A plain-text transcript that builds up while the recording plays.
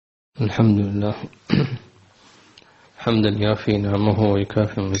الحمد لله حمدا يافي نعمه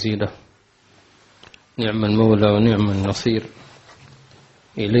ويكافي مزيده. نعم المولى ونعم النصير،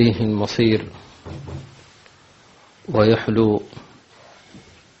 إليه المصير ويحلو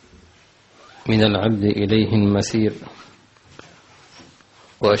من العبد إليه المسير.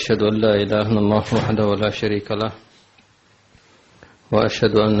 وأشهد أن لا إله إلا الله وحده لا شريك له،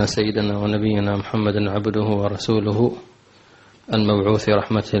 وأشهد أن سيدنا ونبينا محمدا عبده ورسوله المبعوث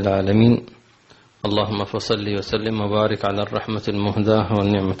رحمة العالمين. اللهم فصل وسلم وبارك على الرحمة المهداة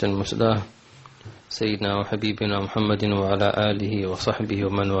والنعمة المسداة سيدنا وحبيبنا محمد وعلى آله وصحبه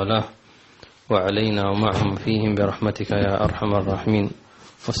ومن والاه، وعلينا ومعهم فيهم برحمتك يا أرحم الراحمين،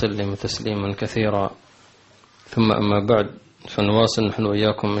 وسلم تسليما كثيرا. ثم أما بعد، فنواصل نحن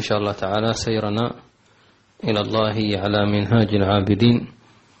وإياكم إن شاء الله تعالى سيرنا إلى الله على منهاج العابدين،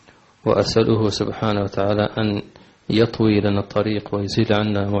 وأسأله سبحانه وتعالى أن يطوي لنا الطريق ويزيل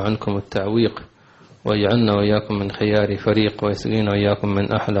عنا وعنكم التعويق، ويجعلنا وإياكم من خيار فريق، ويسقينا وإياكم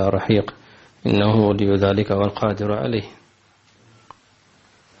من أحلى رحيق، إنه ولي ذلك والقادر عليه.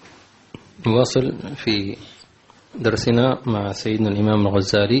 نواصل في درسنا مع سيدنا الإمام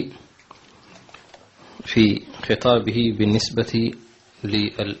الغزالي في خطابه بالنسبة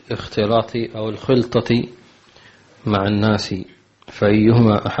للاختلاط أو الخلطة مع الناس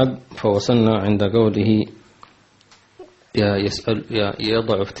فأيهما أحب. فوصلنا عند قوله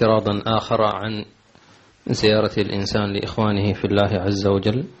يضع افتراضا آخر عن زيارة الإنسان لإخوانه في الله عز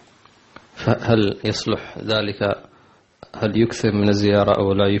وجل، فهل يصلح ذلك؟ هل يكثر من الزيارة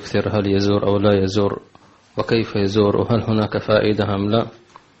أو لا يكثر؟ هل يزور أو لا يزور؟ وكيف يزور؟ وهل هناك فائدة أم لا؟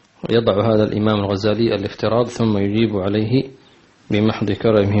 يضع هذا الإمام الغزالي الافتراض ثم يجيب عليه بمحض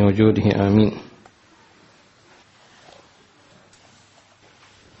كرمه وجوده، آمين.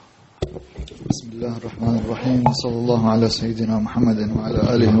 بسم الله الرحمن الرحيم، وصلى الله على سيدنا محمد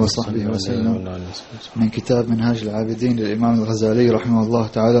وعلى آله وصحبه وسلم. من كتاب منهاج العابدين للإمام الغزالي رحمه الله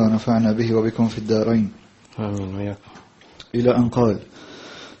تعالى، ونفعنا به وبكم في الدارين، آمين وياك. إلى أن قال: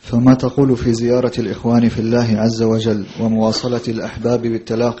 فما تقول في زيارة الإخوان في الله عز وجل ومواصلة الأحباب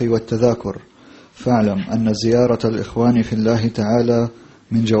بالتلاقي والتذاكر؟ فاعلم أن زيارة الإخوان في الله تعالى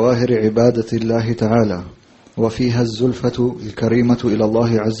من جواهر عبادة الله تعالى، وفيها الزلفة الكريمة إلى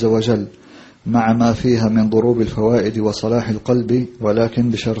الله عز وجل، مع ما فيها من ضروب الفوائد وصلاح القلب، ولكن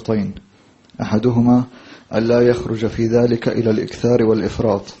بشرطين: أحدهما ألا يخرج في ذلك إلى الإكثار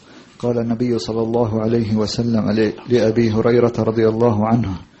والإفراط. قال النبي صلى الله عليه وسلم لأبي هريرة رضي الله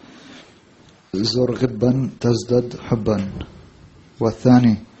عنه: زر غبا تزدد حبا.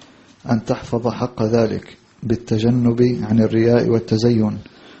 والثاني أن تحفظ حق ذلك بالتجنب عن الرياء والتزين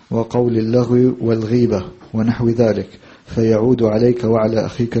وقول اللغو والغيبة ونحو ذلك، فيعود عليك وعلى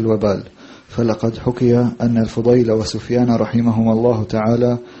أخيك الوبال. فلقد حكي أن الفضيل وسفيان رحمهما الله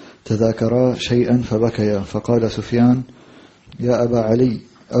تعالى تذاكرا شيئا فبكيا، فقال سفيان: يا أبا علي،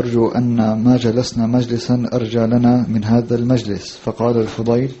 أرجو أن ما جلسنا مجلسا أرجى لنا من هذا المجلس. فقال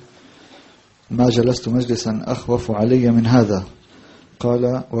الفضيل: ما جلست مجلسا أخوف علي من هذا.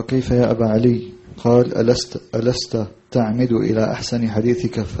 قال: وكيف يا أبا علي؟ قال: ألست تعمد إلى أحسن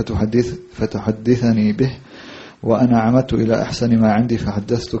حديثك فتحدثني به، وأنا عمدت إلى أحسن ما عندي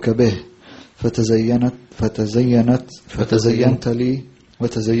فحدثتك به، فتزينت لي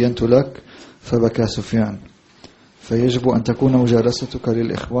وتزينت لك. فبكى سفيان. فيجب أن تكون مجالستك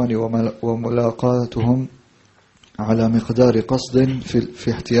للإخوان وملاقاتهم على مقدار قصد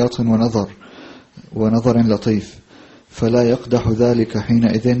في احتياط ونظر لطيف، فلا يقدح ذلك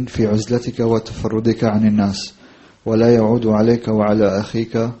حينئذ في عزلتك وتفردك عن الناس، ولا يعود عليك وعلى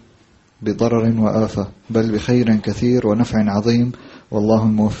أخيك بضرر وآفة، بل بخير كثير ونفع عظيم، والله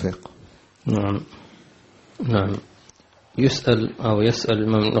الموفق. نعم. يسأل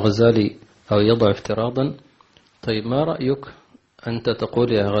الإمام الغزالي أو يضع افتراضا: طيب ما رأيك أنت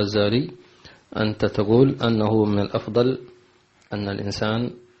تقول يا غزالي، أنت تقول أنه من الأفضل أن الإنسان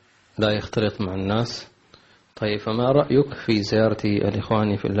لا يختلط مع الناس. طيب فما رأيك في زيارة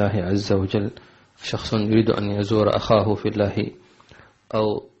الإخوان في الله عز وجل؟ شخص يريد أن يزور أخاه في الله،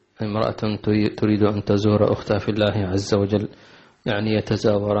 أو امرأة تريد أن تزور أختها في الله عز وجل، يعني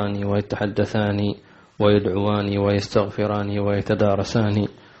يتزاوران ويتحدثان ويدعوان ويستغفران ويتدارسان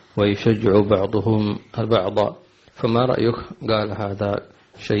ويشجع بعضهم البعض. فما رأيك؟ قال: هذا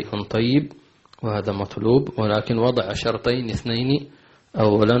شيء طيب وهذا مطلوب، ولكن وضع شرطين اثنين: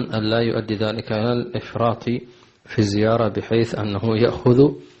 أولا أن لا يؤدي ذلك إلى الإفراط في الزيارة، بحيث أنه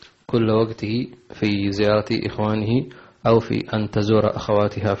يأخذ كل وقته في زيارة إخوانه أو في أن تزور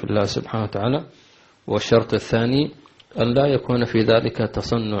أخواتها في الله سبحانه وتعالى. والشرط الثاني أن لا يكون في ذلك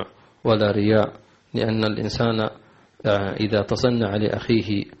تصنع ولا رياء، لأن الإنسان إذا تصنع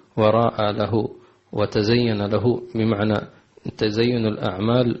لأخيه وراء له وتزين له، بمعنى تزين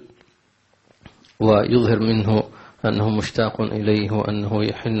الأعمال ويظهر منه أنه مشتاق إليه وأنه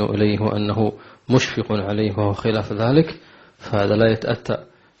يحن إليه وأنه مشفق عليه وهو خلاف ذلك، فهذا لا يتأتى.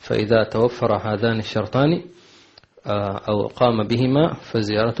 فإذا توفر هذان الشرطان أو قام بهما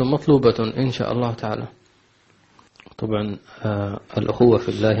فزيارة مطلوبة إن شاء الله تعالى. طبعا الأخوة في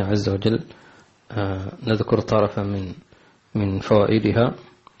الله عز وجل نذكر طرفا من فوائدها،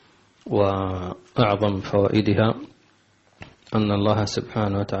 وأعظم فوائدها أن الله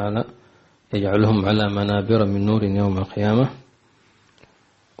سبحانه وتعالى يجعلهم على منابر من نور يوم القيامة،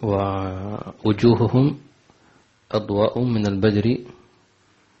 ووجوههم أضواء من البدر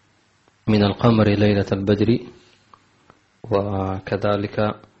من القمر ليلة البدر،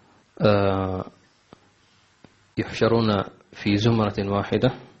 وكذلك يحشرون في زمرة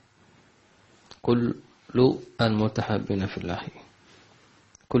واحدة كل المتحابين في الله،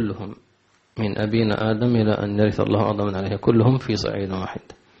 كلهم من أبينا آدم إلى أن يرث الله أرض من عليها، كلهم في صعيد واحد.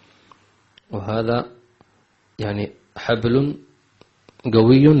 وهذا يعني حبل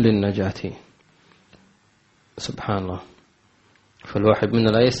قوي للنجاة، سبحان الله. فالواحد منا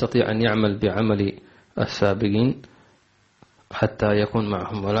لا يستطيع أن يعمل بعمل السابقين حتى يكون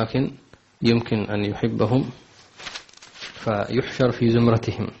معهم، ولكن يمكن أن يحبهم فيحشر في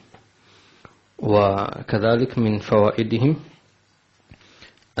زمرتهم. وكذلك من فوائدهم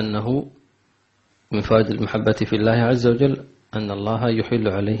أنه من فوائد المحبة في الله عز وجل أن الله يحل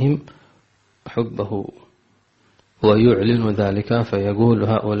عليهم حبه ويعلن ذلك، فيقول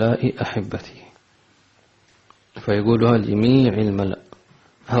هؤلاء أحبتي، فيقولها لجميع الملأ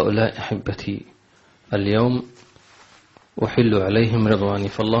هؤلاء أحبتي اليوم أحل عليهم رضواني.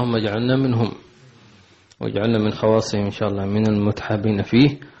 فاللهم اجعلنا منهم واجعلنا من خواصهم إن شاء الله، من المتحابين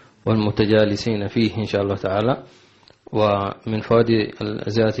فيه والمتجالسين فيه إن شاء الله تعالى. ومن فوائد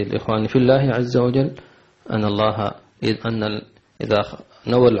زيارة الإخوان في الله عز وجل أن الله إذا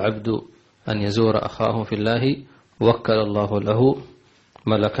نوى العبد أن يزور أخاه في الله وكل الله له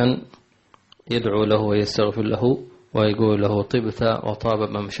ملكا يدعو له ويستغفر له ويقول له طبت وطاب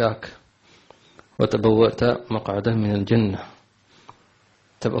ممشاك وتبوأت مقعدا من الجنة.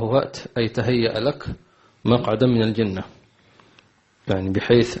 تبوأت أي تهيأ لك مقعدا من الجنة، يعني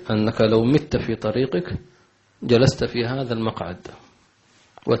بحيث أنك لو مت في طريقك جلست في هذا المقعد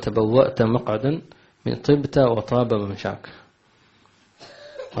وتبوأت مقعدا من طبت وطاب ممشاك.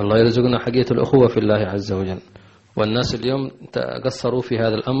 الله يرزقنا حقيقة الأخوة في الله عز وجل. والناس اليوم تقصروا في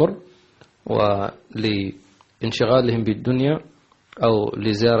هذا الأمر، ولانشغالهم بالدنيا أو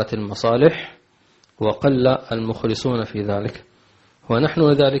لزيارة المصالح، وقل المخلصون في ذلك. ونحن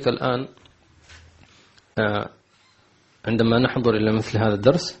لذلك الآن عندما نحضر إلى مثل هذا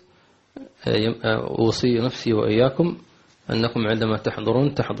الدرس أوصي نفسي وإياكم أنكم عندما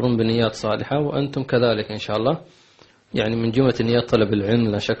تحضرون بنيات صالحة، وأنتم كذلك إن شاء الله، يعني من جملة نيات طلب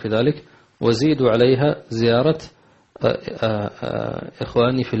العلم لا شك في ذلك، وزيدوا عليها زيارة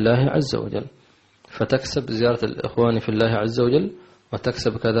إخواني في الله عز وجل، فتكسب زيارة الإخوان في الله عز وجل،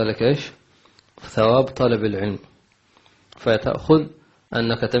 وتكسب كذلك إيش؟ ثواب طلب العلم. فتأخذ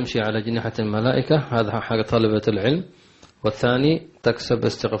أنك تمشي على جناحة الملائكة، هذا حق طلبة العلم. والثاني تكسب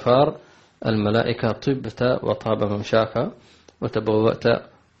استغفار الملائكة، طبت وطاب ممشاك وتبوأت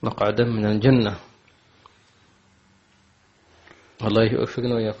مقعدا من الجنة. الله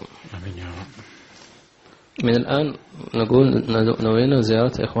يوفقنا وإياكم. آمين يا رب. من الآن نقول نوينا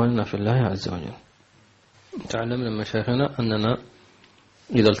زيارة إخواننا في الله عز وجل. تعلمنا من مشايخنا أننا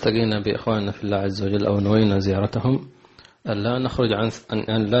إذا التقينا بإخواننا في الله عز وجل أو نوينا زيارتهم أن لا نخرج عن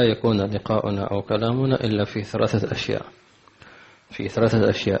أن لا يكون لقاؤنا أو كلامنا إلا في ثلاثة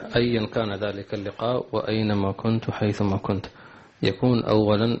أشياء أيا كان ذلك اللقاء وأينما كنت حيثما كنت. يكون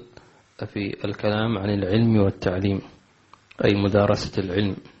أولا في الكلام عن العلم والتعليم، أي مدارسة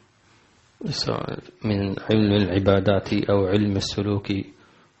العلم من علم العبادات أو علم السلوك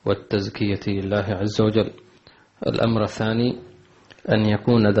والتزكية لله عز وجل. الأمر الثاني أن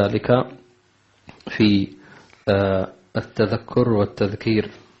يكون ذلك في التذكر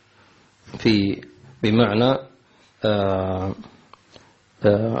والتذكير، بمعنى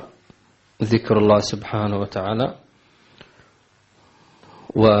ذكر الله سبحانه وتعالى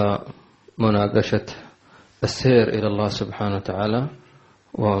ومناقشة السير إلى الله سبحانه وتعالى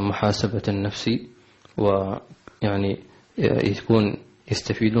ومحاسبة النفس، ويعني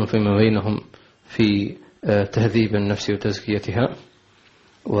يستفيدون فيما بينهم في تهذيب النفس وتزكيتها.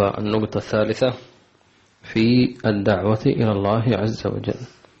 والنقطة الثالثة في الدعوة إلى الله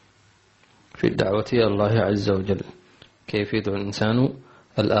عز وجل، كيف يدعو الإنسان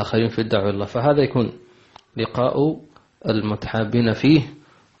الآخرين في الدعوة إلى الله. فهذا يكون لقاء المتحابين فيه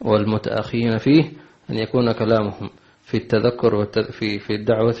والمتأخرين فيه أن يكون كلامهم في التذكر في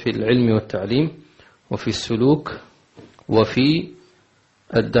الدعوة في العلم والتعليم وفي السلوك وفي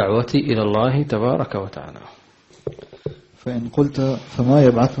الدعوة إلى الله تبارك وتعالى. فإن قلت فما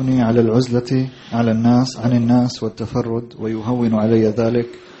يبعثني على العزلة عن الناس والتفرد ويهون علي ذلك،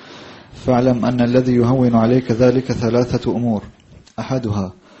 فاعلم أن الذي يهون عليك ذلك 3 أمور: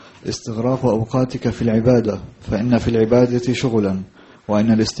 أحدها استغراق أوقاتك في العبادة، فإن في العبادة شغلا،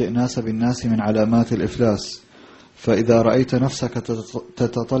 وإن الاستئناس بالناس من علامات الإفلاس، فإذا رأيت نفسك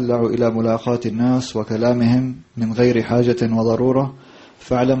تتطلع إلى ملاقاة الناس وكلامهم من غير حاجة وضرورة،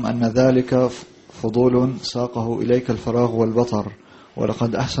 فاعلم أن ذلك فضول ساقه إليك الفراغ والبطر.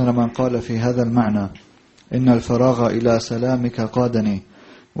 ولقد أحسن من قال في هذا المعنى: إن الفراغ إلى سلامك قادني،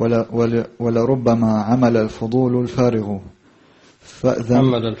 ولربما عمل الفضول الفارغ.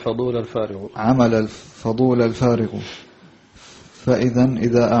 عمل الفضول الفارغ.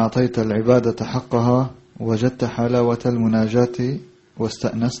 إذا أعطيت العبادة حقها وجدت حلاوة المناجاة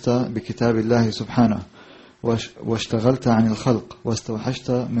واستأنست بكتاب الله سبحانه، واشتغلت عن الخلق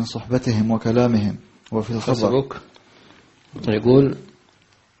واستوحشت من صحبتهم وكلامهم. وفي الخبر يقول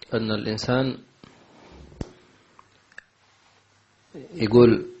أن الإنسان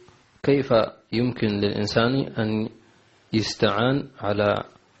يقول كيف يمكن للإنسان أن يستعان على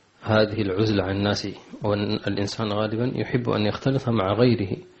هذه العزلة عن الناس، وأن الإنسان غالبا يحب أن يختلط مع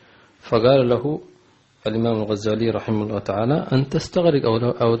غيره. فقال له الإمام الغزالي رحمه الله تعالى: أن تستغرق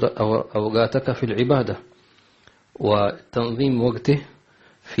أوقاتك في العبادة وتنظيم وقته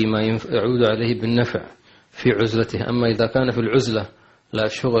فيما يعود عليه بالنفع في عزلته. أما إذا كان في العزلة لا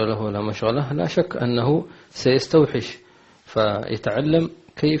شغل له ولا مشغله، لا شك أنه سيستوحش، فيتعلم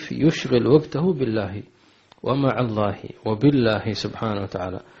كيف يشغل وقته بالله ومع الله وبالله سبحانه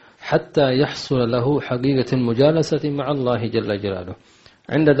وتعالى، حتى يحصل له حقيقة المجالسة مع الله جل جلاله.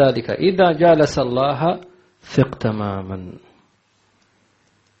 عند ذلك إذا جالس الله ثق تماما،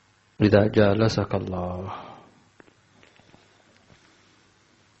 إذا جالسك الله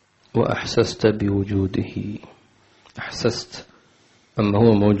وأحسست بوجوده، أحسست أما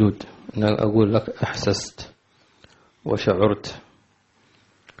هو موجود، أنا أقول لك أحسست وشعرت،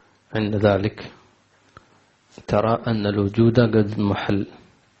 عند ذلك ترى أن الوجود قد محل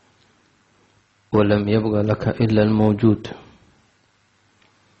ولم يبقى لك إلا الموجود،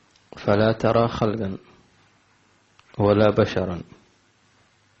 فلا ترى خلقا ولا بشرا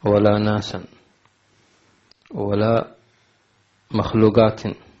ولا ناسا ولا مخلوقات،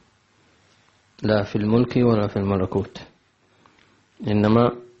 لا في الملك ولا في الملكوت،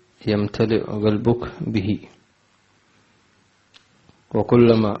 إنما يمتلئ قلبك به.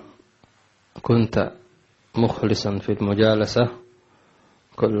 وكلما كنت مخلصا في المجالسة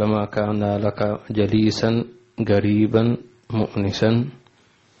كلما كان لك جليسا قريبا مؤنسا،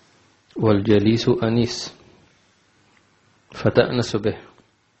 والجليس أنيس فتأنس به.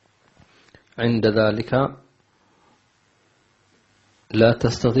 عند ذلك لا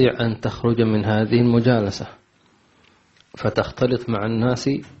تستطيع أن تخرج من هذه المجالسة، فتختلط مع الناس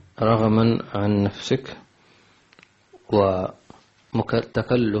رغما عن نفسك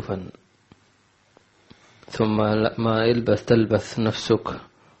وتكلفا، ثم ما تلبث نفسك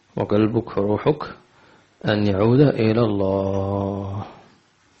وقلبك وروحك أن يعود إلى الله.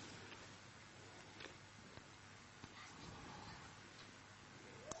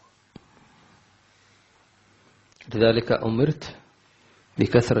 لذلك أمرت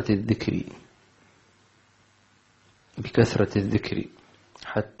بكثرة الذكر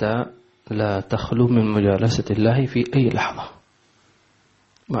حتى لا تخلو من مجالسة الله في أي لحظة،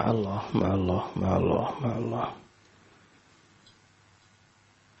 مع الله مع الله مع الله مع الله،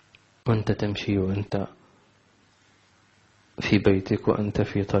 وأنت تمشي وأنت في بيتك وأنت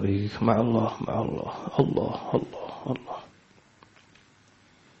في طريقك، مع الله مع الله، الله الله الله.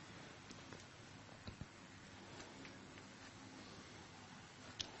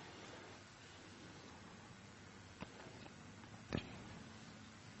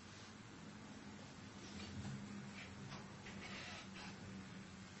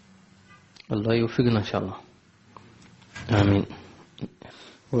 الله يوفقنا إن شاء الله، آمين.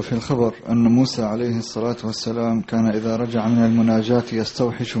 وفي الخبر أن موسى عليه الصلاة والسلام كان إذا رجع من المناجاة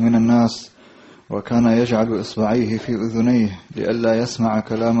يستوحش من الناس، وكان يجعل إصبعيه في أذنيه لئلا يسمع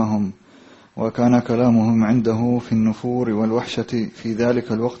كلامهم، وكان كلامهم عنده في النفور والوحشة في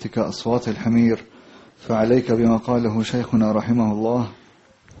ذلك الوقت كأصوات الحمير. فعليك بما قاله شيخنا رحمه الله: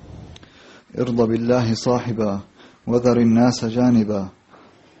 ارض بالله صاحبا وذر الناس جانبا،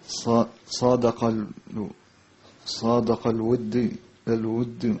 صادق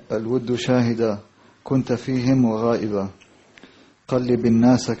الود شاهدا، كنت فيهم وغائبا. قلب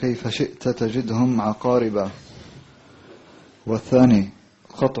الناس كيف شئت تجدهم عقاربا. والثاني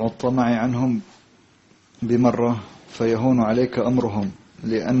قطع الطمع عنهم بمرة فيهون عليك أمرهم،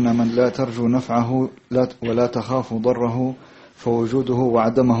 لأن من لا ترجو نفعه ولا تخاف ضره فوجوده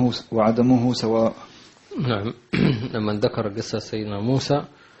وعدمه سواء. نعم. لما ذكر قصة سيدنا موسى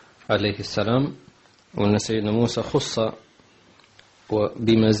عليه السلام، وأن سيدنا موسى خص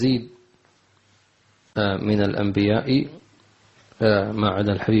بمزيد من الأنبياء ما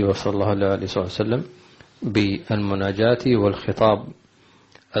عدا الحبيب صلى الله عليه وسلم بالمناجاة والخطاب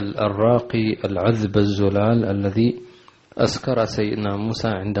الراقي العذب الزلال الذي أسكر سيدنا موسى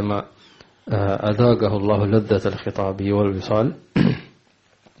عندما أذاقه الله لذة الخطاب والوصال.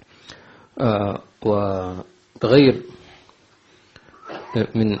 وغير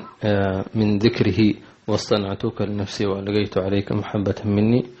من ذكره واصطنعتك لنفسي وألقيت عليك محبة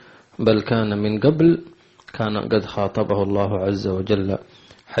مني، بل كان من قبل كان قد خاطبه الله عز وجل،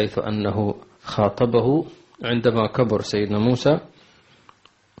 حيث أنه خاطبه عندما كبر سيدنا موسى،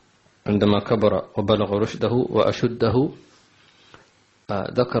 عندما كبر وبلغ رشده وأشده،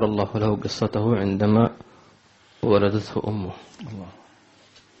 ذكر الله له قصته عندما ولدته أمه.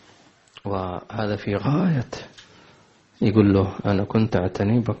 وهذا في غاية، يقول له أنا كنت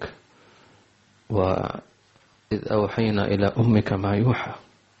أعتني بك، وإذ أوحينا إلى أمك ما يوحى،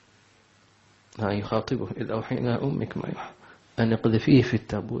 يخاطبه إذ أوحينا إلى أمك ما يوحى أن اقذفيه في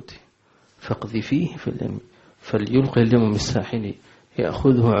التابوت فاقذفيه في اليم فليلقي اليم بالساحل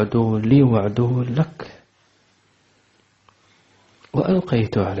يأخذه عدو لي وعدو لك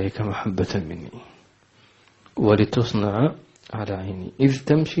وألقيت عليك محبة مني ولتصنع على عيني إذ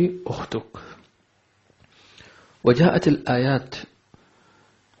تمشي أختك. وجاءت الآيات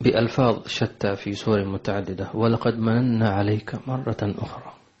بألفاظ شتى في سور متعددة، ولقد مننا عليك مرة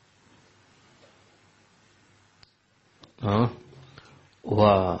أخرى.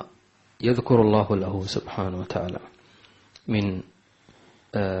 ويذكر الله له سبحانه وتعالى من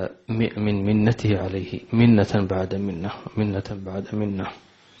منته عليه منة بعد منة، منة بعد منة.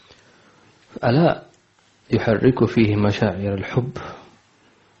 ألا يحرك فيه مشاعر الحب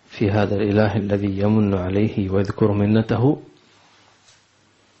في هذا الإله الذي يمن عليه ويذكر منته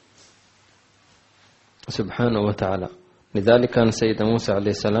سبحانه وتعالى. لذلك كان سيدنا موسى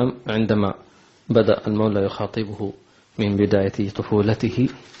عليه السلام عندما بدأ المولى يخاطبه من بداية طفولته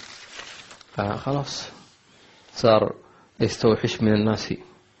خلاص صار يستوحش من الناس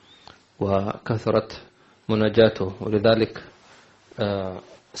وكثرت مناجاته. ولذلك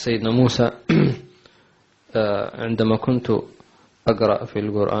سيدنا موسى عندما كنت أقرأ في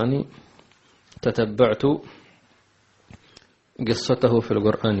القرآن تتبعت قصته في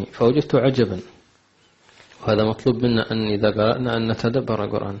القرآن فوجدت عجبا، وهذا مطلوب منا أن إذا قرأنا أن نتدبر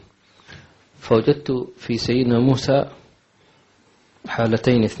القرآن. فوجدت في سيدنا موسى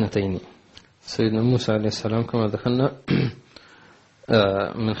حالتين اثنتين. سيدنا موسى عليه السلام كما ذكرنا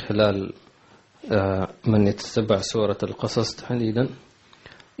من خلال من يتتبع سورة القصص تحديدا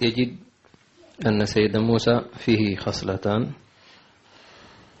يجد أن سيدنا موسى فيه خصلتان.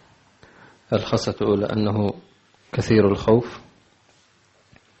 الخصلة الأولى أنه كثير الخوف،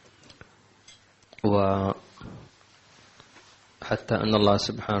 وحتى أن الله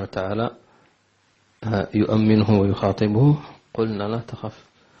سبحانه وتعالى يؤمنه ويخاطبه قلنا لا تخف.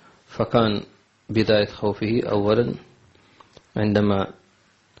 فكان بداية خوفه أولا عندما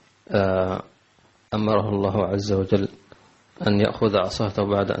أمره الله عز وجل أن يأخذ عصاته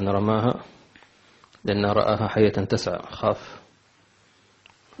بعد أن رماها، لأن رآها حية تسعى خاف.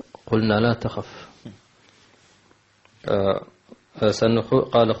 قلنا لا تخف،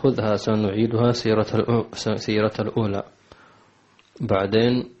 قال خذها سنعيدها سيرة الأولى.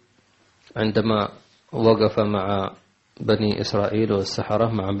 بعدين عندما وقف مع بني إسرائيل والسحرة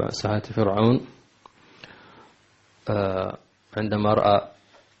مع سحرة فرعون، عندما رأى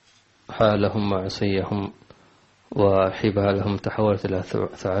حالهم وعصيهم وحبالهم تحولت إلى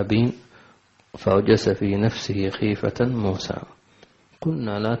ثعابين فأوجس في نفسه خيفة موسى.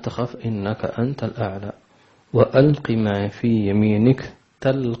 قلنا لا تخف إنك أنت الأعلى وألق ما في يمينك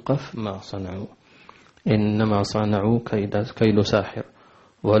تلقف ما صنعوا إنما صنعوا كيد ساحر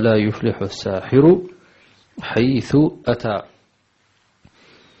ولا يفلح الساحر حيث أتى.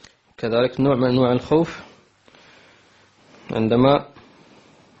 كذلك نوع من أنواع الخوف عندما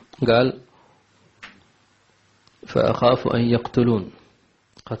قال فأخاف أن يقتلون،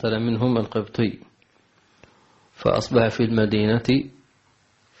 قتل منهم القبطي فأصبح في المدينة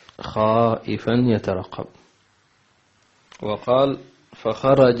خائفا يترقب. وقال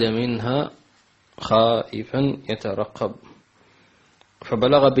فخرج منها خائفا يترقب،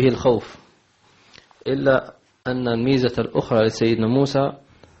 فبلغ به الخوف. إلا أن الميزة الأخرى لسيدنا موسى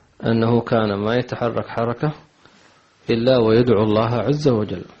أنه كان ما يتحرك حركة إلا ويدعو الله عز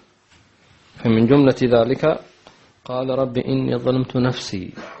وجل. فمن جملة ذلك قال رب إني ظلمت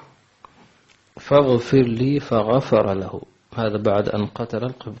نفسي فاغفر لي فغفر له، هذا بعد أن قتل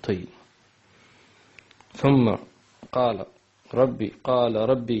القبطي. ثم قال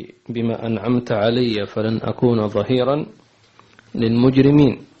ربي بما أنعمت علي فلن أكون ظهيرا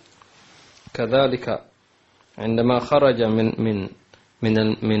للمجرمين. كذلك عندما خرج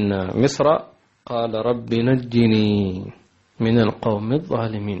من مصر قال رب نجني من القوم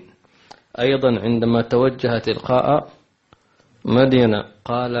الظالمين. أيضا عندما توجه تلقاء مدين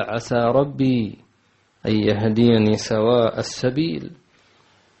قال عسى ربي أن يهديني سواء السبيل.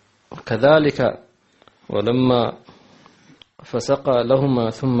 كذلك ولما فسقى لهما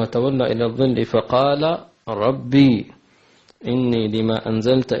ثم تولى إلى الظل فقال ربي إني لما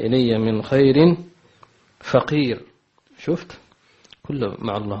أنزلت إلي من خير فقير. شفت كله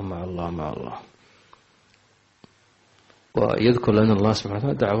مع الله مع الله مع الله. ويذكر لنا الله سبحانه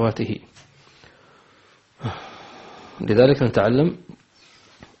وتعالى دعواته. لذلك نتعلم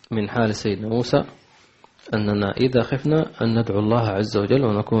من حال سيدنا موسى أننا إذا خفنا أن ندعو الله عز وجل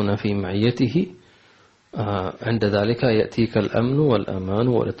ونكون في معيته، عند ذلك يأتيك الأمن والأمان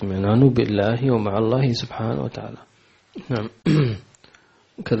والاطمئنان بالله ومع الله سبحانه وتعالى. نعم.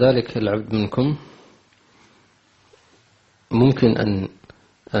 كذلك العبد منكم ممكن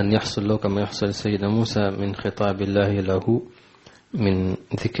أن يحصل له كما يحصل سيدنا موسى من خطاب الله له من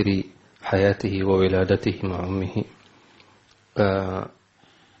ذكر حياته وولادته مع أمه.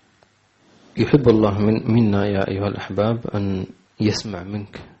 يحب الله منا يا أيها الأحباب أن يسمع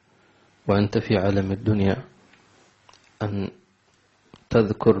منك وأنت في عالم الدنيا أن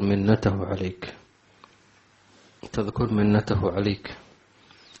تذكر منته عليك، تذكر منته عليك،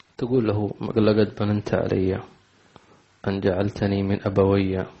 تقول له لقد مننت علي أن جعلتني من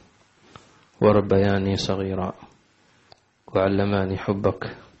أبوي وربياني صغيرا وعلماني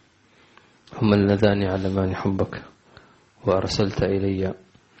حبك، هم اللذان علماني حبك وأرسلت إلي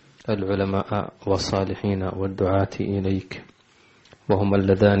العلماء والصالحين والدعاة إليك، وهم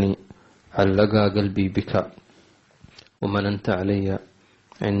اللذان علقا قلبي بك، ومننت علي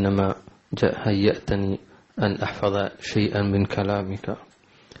عندما هيأتني أن أحفظ شيئا من كلامك،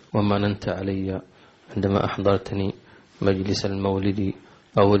 ومننت علي عندما أحضرتني مجلس المولد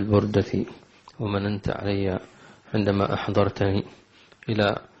أو البردة، ومننت علي عندما أحضرتني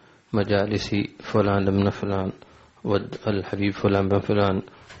إلى مجالس فلان بن فلان والحبيب فلان بن فلان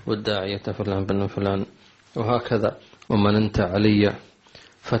والداعية فلان بن فلان وهكذا، ومننت علي،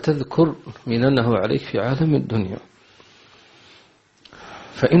 فتذكر مننه عليك في عالم الدنيا.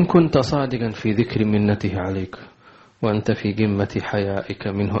 فإن كنت صادقا في ذكر منته عليك وأنت في قمة حيائك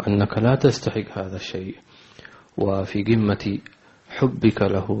منه أنك لا تستحق هذا الشيء، وفي قمة حبك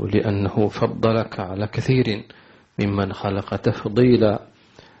له لأنه فضلك على كثير ممن خلق تفضيلا،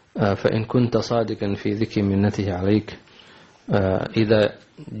 فإن كنت صادقا في ذكر منته عليك إذا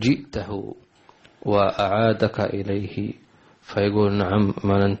جئته وأعادك إليه فيقول نعم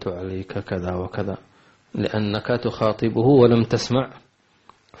مننت عليك كذا وكذا، لأنك تخاطبه ولم تسمع،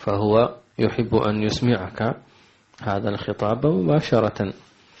 فهو يحب أن يسمعك هذا الخطاب مباشرة.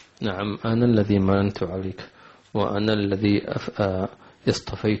 نعم أنا الذي مننت عليك، وأنا الذي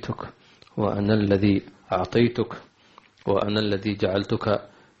اصطفيتك، وأنا الذي أعطيتك، وأنا الذي جعلتك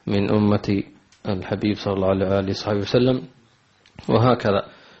من أمة الحبيب صلى الله عليه وسلم، وهكذا.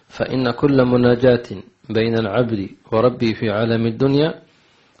 فإن كل مناجاة بين العبد وربي في عالم الدنيا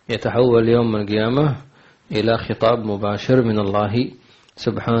يتحول يوم القيامة إلى خطاب مباشر من الله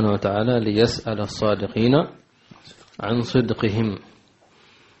سبحانه وتعالى ليسأل الصادقين عن صدقهم.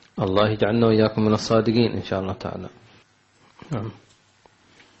 الله يجعلنا وإياكم من الصادقين إن شاء الله تعالى.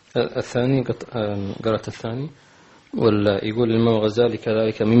 الثاني قرأت الثاني، ولا يقول الإمام الغزالي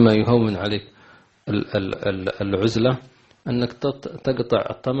كذلك مما يهون عليك العزلة أنك تقطع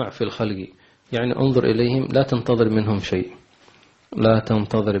الطمع في الخلق، يعني انظر إليهم لا تنتظر منهم شيء، لا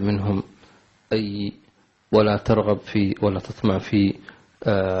تنتظر منهم أي ولا ترغب في ولا تطمع في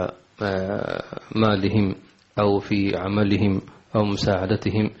مالهم أو في عملهم أو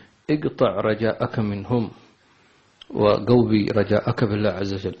مساعدتهم. اقطع رجاءك منهم وقوي رجاءك بالله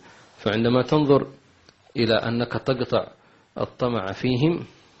عز وجل. فعندما تنظر إلى أنك تقطع الطمع فيهم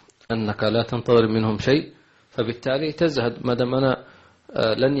أنك لا تنتظر منهم شيء، فبالتالي تزهد ما دام أنا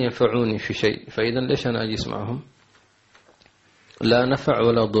لن ينفعوني في شيء، فإذا ليش أنا أجلس معهم؟ لا نفع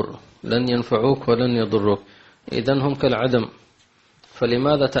ولا ضر، لن ينفعوك ولن يضروك، إذن هم كالعدم،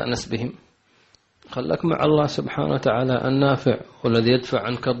 فلماذا تأنس بهم؟ خلك مع الله سبحانه وتعالى النافع والذي يدفع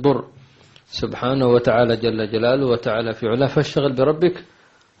عنك الضر. سبحانه وتعالى جل جلاله وتعالى في علاه، فاشتغل بربك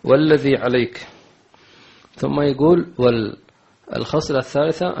والذي عليك. ثم يقول والخصلة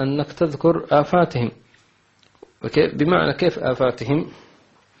الثالثة أنك تذكر آفاتهم. بمعنى كيف آفاتهم؟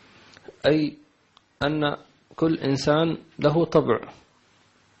 أي أن كل إنسان له طبع،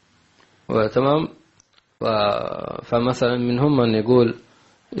 وتمام. فمثلا منهم من يقول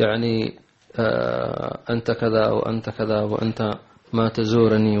يعني أنت كذا وأنت كذا وأنت ما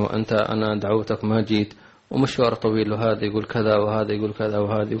تزورني وأنت أنا دعوتك ما جيت، ومشوار طويل، وهذا يقول كذا وهذا يقول كذا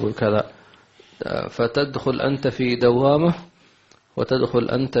وهذا يقول كذا. فتدخل أنت في دوامة، وتدخل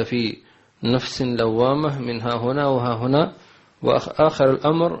أنت في نفس لوامة من ها هنا وها هنا، وآخر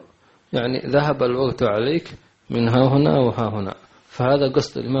الأمر يعني ذهب الوقت عليك من ها هنا وها هنا. فهذا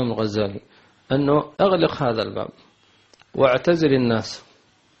قصد الإمام الغزالي، أنه أغلق هذا الباب واعتزل الناس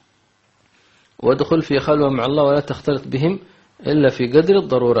وادخل في خلوة مع الله، ولا تختلط بهم إلا في قدر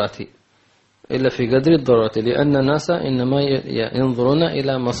الضرورات، إلا في قدر الضرورات، لأن الناس إنما ينظرون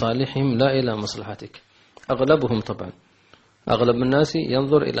إلى مصالحهم لا إلى مصلحتك. أغلبهم طبعا، أغلب الناس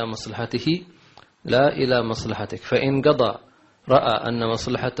ينظر إلى مصلحته لا إلى مصلحتك. فإن قضى رأى أن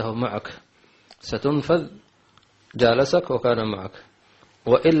مصلحته معك ستنفذ جالسك وكان معك،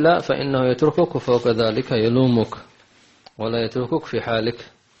 وإلا فإنه يتركك وفوق ذلك يلومك ولا يتركك في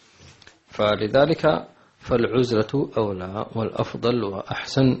حالك. فلذلك فالعزلة أولى والأفضل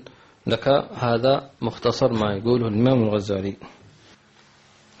وأحسن لك. هذا مختصر ما يقوله الإمام الغزالي.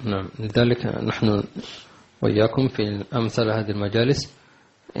 نعم، لذلك نحن وإياكم في أمثال هذه المجالس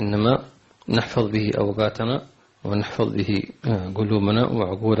إنما نحفظ به أوقاتنا ونحفظ به قلوبنا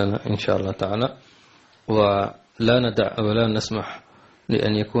وعقولنا إن شاء الله تعالى، ولا ندع ولا نسمح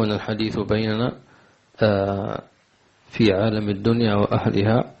لأن يكون الحديث بيننا في عالم الدنيا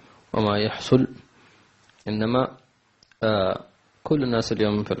وأهلها وما يحصل. إنما كل الناس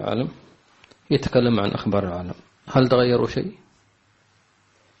اليوم في العالم يتكلم عن أخبار العالم. هل تغيروا شيء؟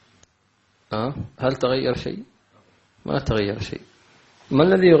 هل تغير شيء؟ ما تغير شيء. ما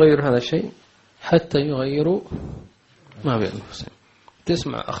الذي يغير هذا الشيء؟ حتى يغيروا ما بين أنفسهم.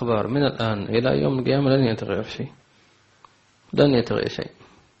 تسمع أخبار من الآن إلى يوم القيامة لن يتغير شيء، لن يتغير شيء،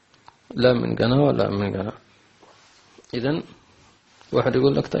 لا من قناة ولا من قناة. إذن واحد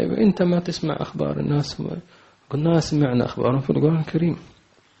يقول لك طيب أنت ما تسمع أخبار الناس؟ قلنا سمعنا أخبارهم في القرآن الكريم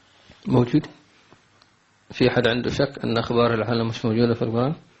موجود. في أحد عنده شك أن أخبار العالم مش موجودة في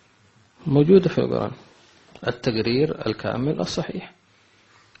القرآن؟ موجودة في القرآن، التقرير الكامل الصحيح.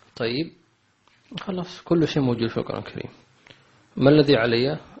 طيب خلاص، كل شيء موجود في القرآن الكريم. ما الذي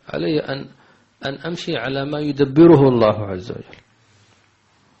علي؟ علي أن أمشي على ما يدبره الله عز وجل.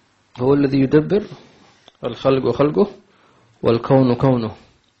 هو الذي يدبر الخلق خلقه والكون كونه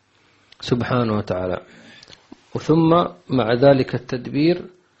سبحانه وتعالى. وثم مع ذلك التدبير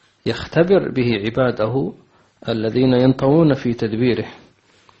يختبر به عباده الذين ينطوون في تدبيره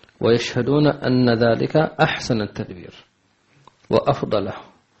ويشهدون أن ذلك أحسن التدبير وأفضله.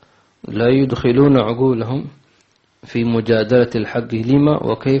 لا يدخلون عقولهم في مجادلة الحق لما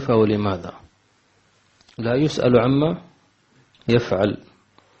وكيف ولماذا. لا يسأل عما يفعل،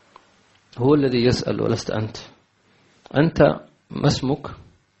 هو الذي يسأل ولست أنت. أنت ما اسمك؟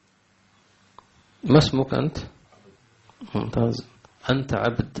 ما اسمك أنت؟ ممتاز. أنت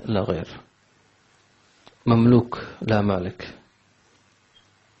عبد لا غير، مملوك لا مالك.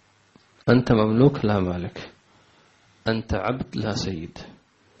 أنت مملوك لا مالك، أنت عبد لا سيد،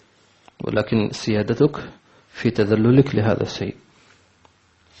 ولكن سيادتك في تذللك لهذا السيد.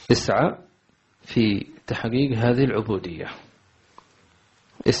 اسعى في تحقيق هذه العبودية،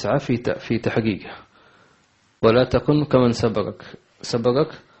 اسعى في تحقيقها، ولا تكن كمن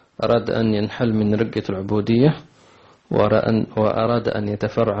سبقك أراد أن ينحل من رقة العبودية وأراد أن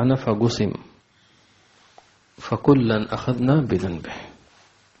يتفرعن فقسم، فكلا أخذنا بذنبه.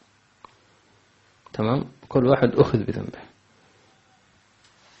 تمام، كل واحد أخذ بذنبه.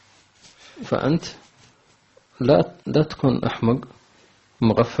 فأنت لا تكون أحمق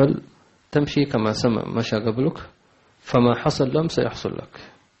مغفل تمشي كما مشى قبلك، فما حصل لهم سيحصل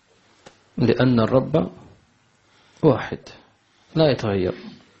لك، لأن الرب واحد لا يتغير.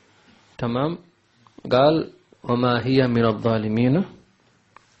 تمام. قال وما هي من الظالمين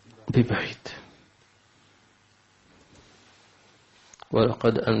ببعيد،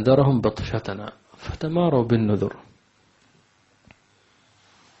 ولقد أنذرهم بطشتنا فتماروا بالنذر.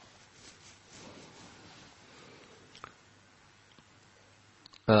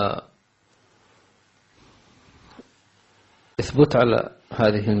 اثبت على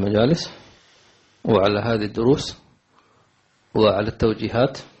هذه المجالس وعلى هذه الدروس وعلى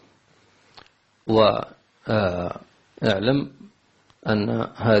التوجيهات، واعلم أن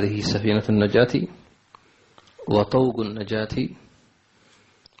هذه سفينة النجاة وطوق النجاة،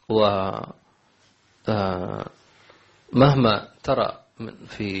 ومهما ترى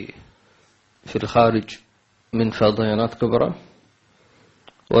في الخارج من فضيانات كبرى،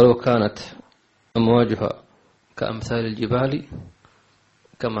 ولو كانت أمواجها كأمثال الجبال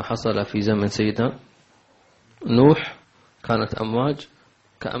كما حصل في زمن سيدنا نوح، كانت أمواج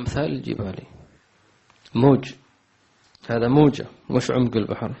كأمثال الجبال. موج، هذا موجة مش عمق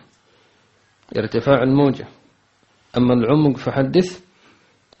البحر، ارتفاع الموجة. أما العمق فحدث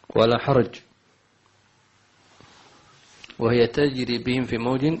ولا حرج، وهي تجري بهم في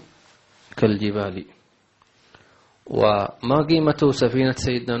موج كالجبال. وما قيمة سفينة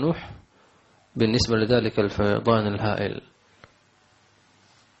سيدنا نوح بالنسبة لذلك الفيضان الهائل؟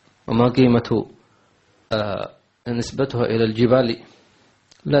 وما قيمة نسبتها إلى الجبال؟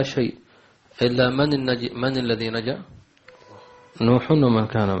 لا شيء، إلا من الذي نجا؟ نوح ومن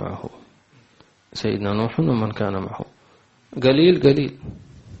كان معه، سيدنا نوح ومن كان معه، قليل قليل،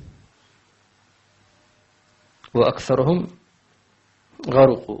 وأكثرهم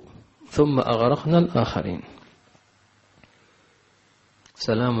غرقوا ثم أغرقنا الآخرين.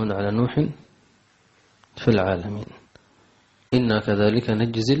 سلام على نوح في العالمين إنا كذلك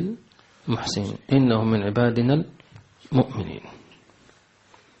نجزي المحسنين إنه من عبادنا المؤمنين.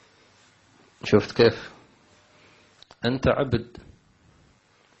 شفت كيف؟ أنت عبد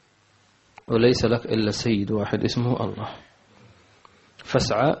وليس لك إلا سيد واحد اسمه الله،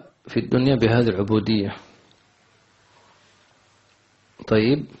 فاسعى في الدنيا بهذه العبودية.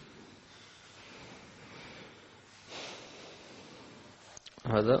 طيب،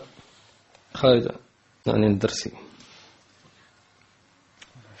 هذا خارج عن الدرسي.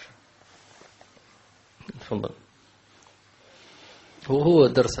 تفضل. هو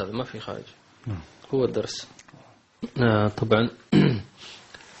الدرس هذا، ما في خارج، هو الدرس. طبعا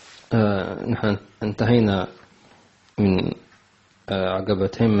نحن انتهينا من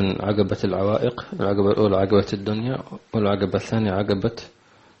عقبتين من عقبة العوائق. العقبة الأولى عقبة الدنيا، والعقبة الثانية عقبة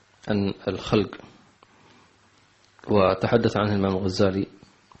الخلق، وتحدث عنه الإمام الغزالي.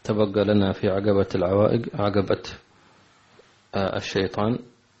 تبقى لنا في عقبة العوائق عقبة الشيطان،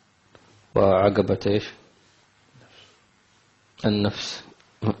 وعقبة إيش؟ النفس.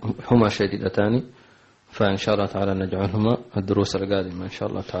 هما شديدتان، فإن شاء الله تعالى نجعلهما الدروس القادمة إن شاء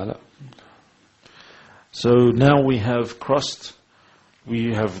الله تعالى. So now we have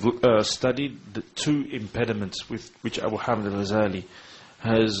studied the two impediments which Abu Hamid al-Ghazali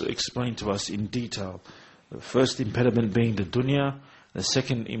has explained to us in detail. The first impediment being the dunya, the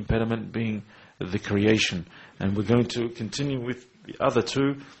second impediment being the creation. And we're going to continue with the other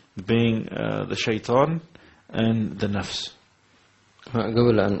two, being the shaitan and the nafs.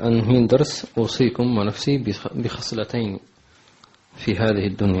 قبل أن أنهي الدرس أوصيكم ونفسي بخصلتين في هذه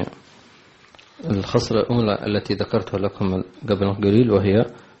الدنيا. الخصلة الأولى التي ذكرتها لكم قبل قليل، وهي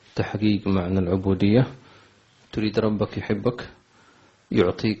تحقيق معنى العبودية. تريد ربك يحبك،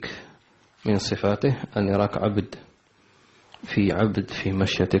 يعطيك من صفاته أن يراك عبد، في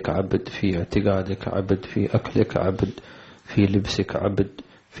مشيتك عبد، في اعتقادك عبد، في أكلك عبد، في لبسك عبد،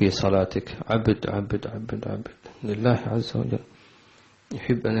 في صلاتك عبد عبد عبد عبد لله عز وجل.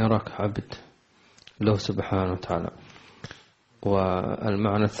 يحب أن يراك عبد له سبحانه وتعالى.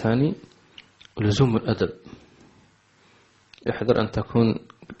 والمعنى الثاني لزوم الأدب. احذر أن تكون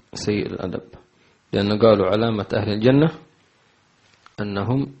سيء الأدب، لأن قالوا علامة أهل الجنة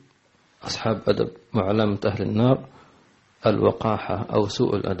أنهم أصحاب أدب، وعلامة أهل النار الوقاحة أو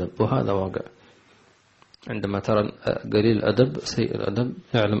سوء الأدب. وهذا واقع، عندما ترى قليل الأدب سيء الأدب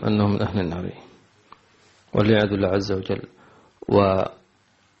يعلم أنه من أهل النار، والعياذ بالله عز وجل.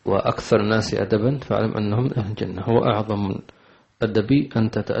 وأكثر الناس أدبا فاعلم أنهم من أهل الجنة. هو أعظم من أدبي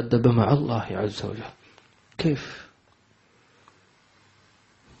أن تتأدب مع الله عز وجل.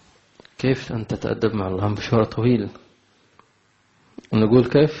 كيف أن تتأدب مع الله؟ مشوار طويل. نقول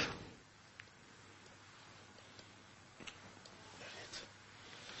كيف؟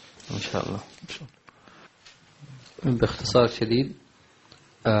 إن شاء الله باختصار شديد،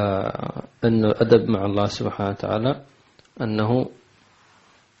 أنه الأدب مع الله سبحانه وتعالى أنه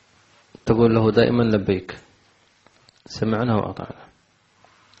تقول له دائما لبيك، سمعنا وأطعنا،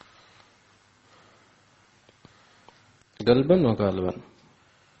 قلبا وقالبا،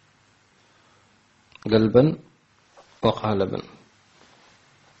 قلبا وقالبا.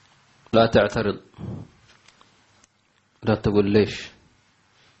 لا تعترض، لا تقول ليش،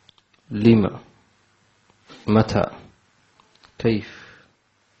 لما، متى، كيف.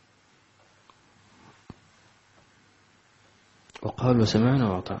 وقالوا سمعنا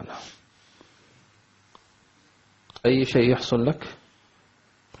وأطعنا. أي شيء يحصل لك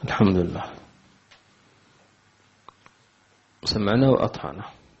الحمد لله، سمعنا وأطعنا.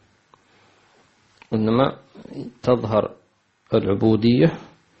 إنما تظهر العبودية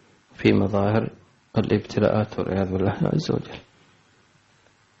في مظاهر الابتلاءات والعياذ بالله عز وجل.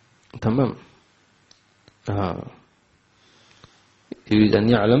 تمام. يريد أن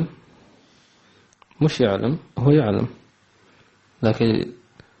يعلم، مش يعلم، هو يعلم، لكن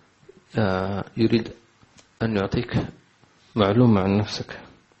يريد أن يعطيك معلومة عن نفسك.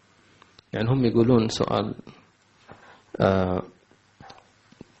 يعني هم يقولون سؤال: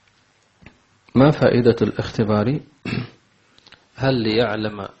 ما فائدة الاختبار؟ هل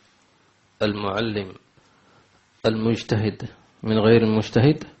ليعلم المعلم المجتهد من غير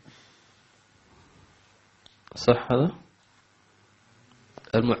المجتهد؟ صح هذا؟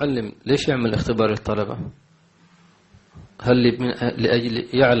 المعلم ليش يعمل اختبار للطلبة؟ هل لأجل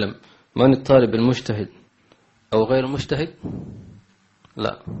يعلم من الطالب المجتهد أو غير المجتهد؟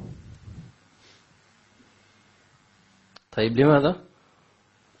 لا. طيب لماذا؟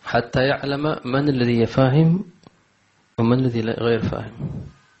 حتى يعلم من الذي يفهم ومن الذي غير فاهم.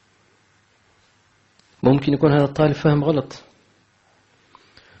 ممكن يكون هذا الطالب فاهم غلط،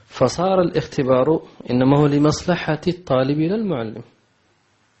 فصار الاختبار إنما هو لمصلحة الطالب لا المعلم.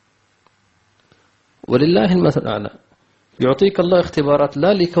 ولله المثل الأعلى، يعطيك الله اختبارات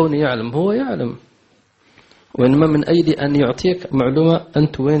لا لكون يعلم، هو يعلم، وإنما من أجل أن يعطيك معلومة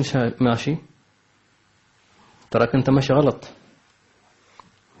أنت وين ماشي، تراك أنت ماشي غلط.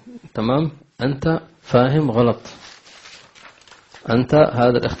 تمام، أنت فاهم غلط، أنت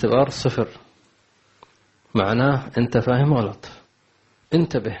هذا الاختبار 0، معناه أنت فاهم غلط.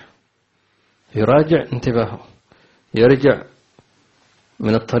 انتبه، يراجع انتباهه، يرجع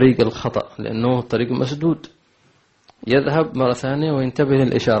من الطريق الخطأ لأنه الطريق مسدود، يذهب مرة ثانية وينتبه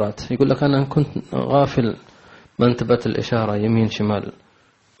للإشارات. يقول لك أنا كنت غافل ما انتبهت الإشارة يمين شمال،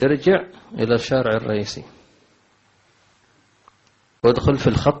 ارجع إلى الشارع الرئيسي وادخل في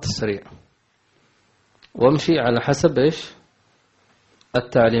الخط السريع وامشي على حسب إيش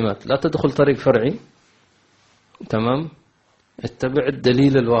التعليمات، لا تدخل طريق فرعي. تمام، اتبع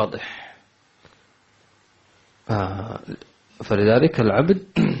الدليل الواضح. فلذلك العبد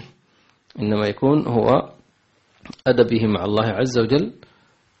إنما يكون هو أدبه مع الله عز وجل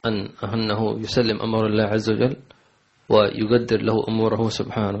أنه يسلم أمر الله عز وجل ويقدر له أموره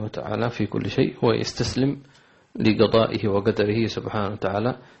سبحانه وتعالى في كل شيء، ويستسلم لقضائه وقدره سبحانه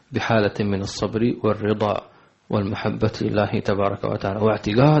وتعالى بحالة من الصبر والرضا والمحبة لله تبارك وتعالى،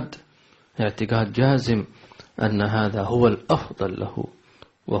 واعتقاد جازم أن هذا هو الأفضل له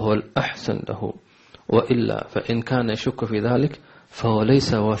وهو الأحسن له، وإلا فإن كان يشك في ذلك فهو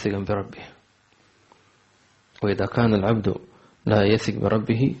ليس واثقا بربه. وإذا كان العبد لا يثق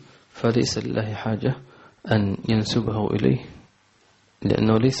بربه فليس لله حاجة أن ينسبه إليه،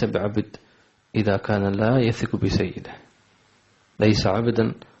 لأنه ليس بعبد إذا كان لا يثق بسيده. ليس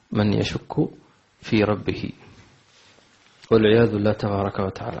عبدا من يشك في ربه، والعياذ بالله تبارك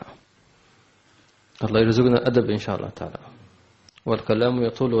وتعالى. الله يرزقنا الأدب إن شاء الله تعالى، والكلام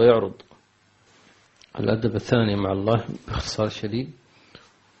يطول ويعرض. الأدب الثاني مع الله باختصار شديد: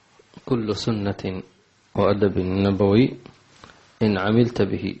 كل سنة وأدب نبوي إن عملت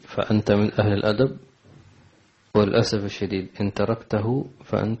به فأنت من أهل الأدب، والأسف الشديد إن تركته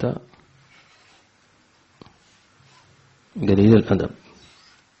فأنت قليل الأدب.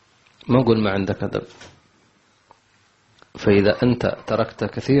 ما أقول ما عندك أدب، فإذا أنت تركت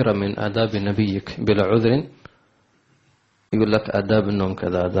كثيرا من آداب نبيك بلا عذر، يقول لك آداب النوم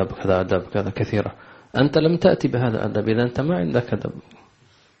كذا، آداب كذا، آداب كذا كثيرة، أنت لم تأتي بهذا الأدب، إذا أنت ما عندك أدب.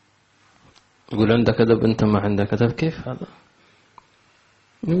 يقول عندك أدب أنت ما عندك أدب، كيف هذا؟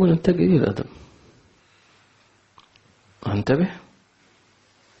 يقول أنت قليل الأدب. انتبه،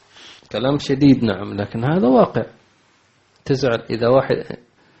 كلام شديد نعم، لكن هذا واقع. تزعل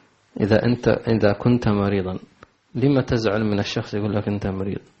إذا كنت مريضا، لما تزعل من الشخص يقول لك أنت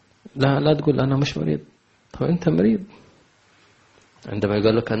مريض؟ لا تقول أنا مش مريض، هو أنت مريض. عندما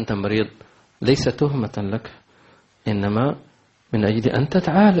يقول لك أنت مريض ليس تهمة لك، إنما من أجل أن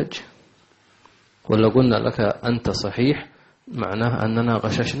تتعالج. ولو قلنا لك أنت صحيح معناه أننا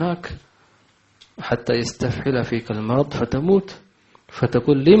غششناك حتى يستفحل فيك المرض فتموت،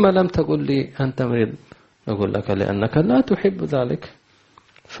 فتقول لما لم تقل لي أنت مريض؟ نقول لك لأنك لا تحب ذلك.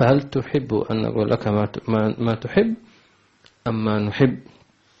 فهل تحب أن نقول لك ما تحب أم ما نحب؟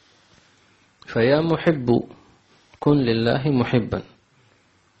 فيا محب كن لله محبا،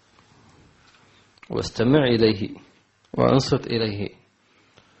 واستمع إليه وأنصت إليه.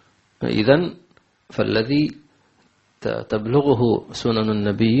 إذن فالذي تبلغه سنن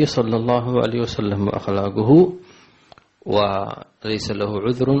النبي صلى الله عليه وسلم وأخلاقه وليس له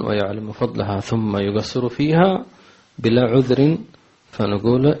عذر ويعلم فضلها ثم يقصر فيها بلا عذر،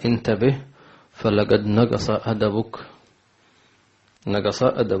 فنقول انتبه فلقد نقص أدبك، نقص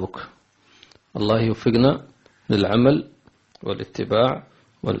أدبك. الله يوفقنا للعمل والاتباع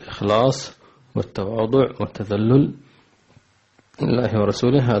والإخلاص والتواضع والتذلل لله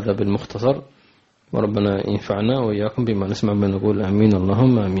ورسوله. هذا بالمختصر، وربنا ينفعنا وإياكم بما نسمع من نقول آمين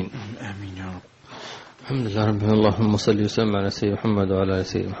اللهم آمين. آمين يا رب. الحمد لله رب العالمين. اللهم صل وسلم على سيدنا محمد وعلى آل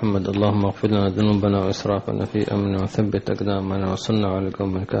سيدنا محمد. اللهم اغفر لنا ذنوبنا وإسرافنا في أمرنا وثبت أقدامنا وانصرنا على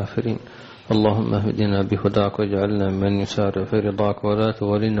القوم الكافرين. اللهم اهدنا بهداك واجعلنا من يسارع في رضاك، ولا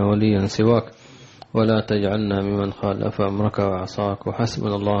تولنا وليا سواك، ولا تجعلنا ممن خالف أمرك وعصاك،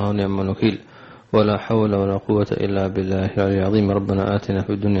 وحسبنا الله ونعم الوكيل، ولا حول ولا قوة إلا بالله العلي العظيم. ربنا آتنا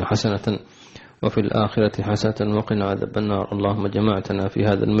في الدنيا حسنة وفي الآخرة حسنة وقنا عذاب النار. اللهم جمعتنا في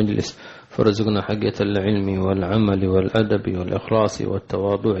هذا المجلس فرزقنا حقية العلم والعمل والأدب والإخلاص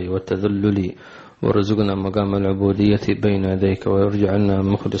والتواضع والتذلل، ورزقنا مقام العبودية بين يديك، ويرجعنا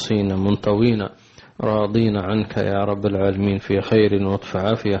مخلصين منطوين راضين عنك يا رب العالمين في خير ولطف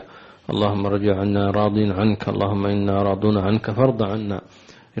عافية. اللهم رجع عنا راضين عنك، اللهم إنا راضون عنك فارض عنا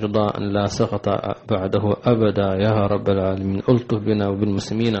إرضاء لا سخط بعده أبدا يا رب العالمين. ألطف بنا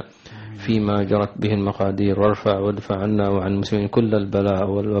وبالمسلمين فيما جرت به المقادير، وادفع عنا وعن المسلمين كل البلاء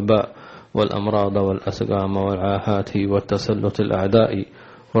والوباء والأمراض والأسقام والعاهات والتسلط الأعداء،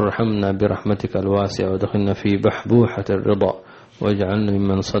 وارحمنا برحمتك الواسعة ودخلنا في بحبوحة الرضا، واجعلنا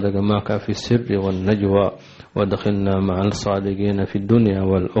ممن صدق معك في السر والنجوى، ودخلنا مع الصادقين في الدنيا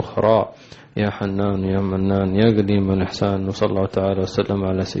والأخرى يا حنان يا منان يا قديم الإحسان. وصلى الله تعالى وسلم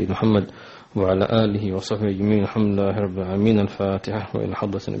على سيدنا محمد وعلى آله وصحبه أجمعين. الحمد لله رب العالمين. الفاتحة. وإلى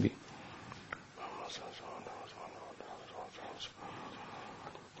حضرة النبي.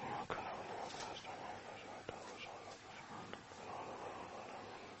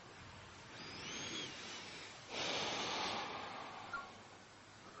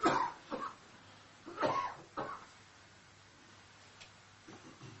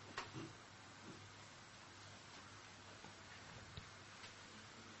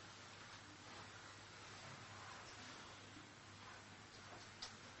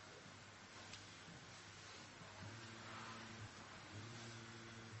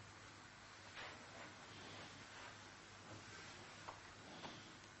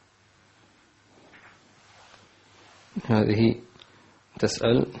 هذه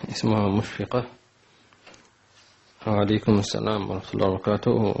تسأل اسمها مشفقة. وعليكم السلام ورحمة الله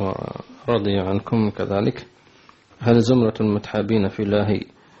وبركاته، ورضي عنكم كذلك. هل زمرة المتحابين في الله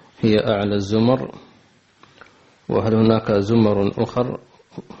هي أعلى الزمر؟ وهل هناك زمر أخر؟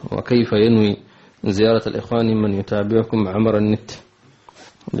 وكيف ينوي زيارة الإخوان من يتابعكم عبر النت؟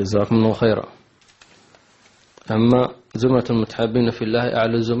 جزاكم الله خيرا. أما زمرة المتحابين في الله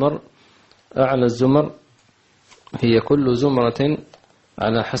أعلى الزمر، أعلى الزمر هي كل زمرة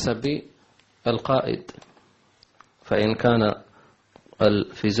على حسب القائد، فإن كان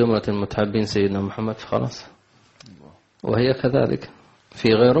في زمرة المتحابين سيدنا محمد فخلاص، وهي كذلك في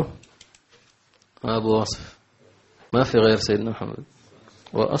غيره أبو وصف، ما في غير سيدنا محمد،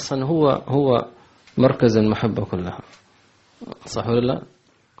 وأصلا هو مركز المحبة كلها، صح ولا لا؟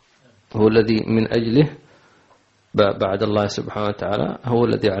 هو الذي من أجله بعد الله سبحانه وتعالى هو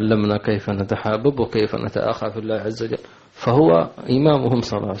الذي علمنا كيف نتحابب وكيف نتآخى في الله عز وجل، فهو إمامهم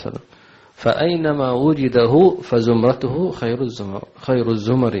صلى الله عليه وسلم، فأينما وجده فزمرته خير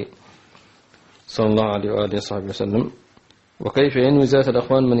الزمر صلى الله عليه وآله وصحبه وسلم. وكيف ينوي زيارة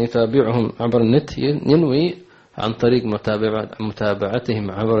الأخوان من يتابعهم عبر النت؟ ينوي عن طريق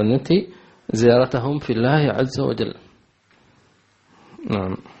متابعتهم عبر النت زيارتهم في الله عز وجل.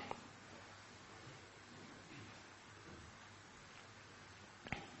 نعم.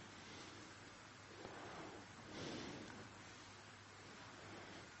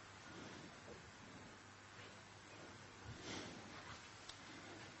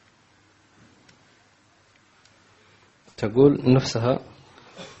 تقول نفسها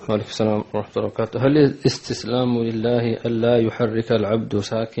وعليكم السلام ورحمة الله وبركاته: هل الاستسلام لله ألا يحرك العبد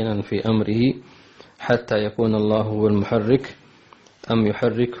ساكنا في أمره حتى يكون الله هو المحرك، أم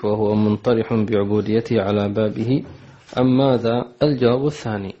يحرك وهو منطرح بعبوديته على بابه، أم ماذا؟ الجواب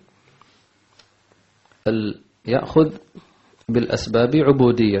الثاني، يأخذ بالأسباب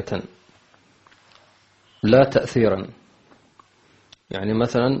عبودية لا تأثيرا. يعني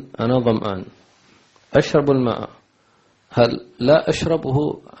مثلا أنا ظمآن أشرب الماء، هل لا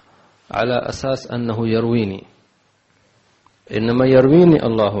أشربه على أساس أنه يرويني، إنما يرويني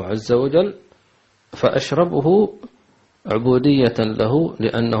الله عز وجل، فأشربه عبودية له،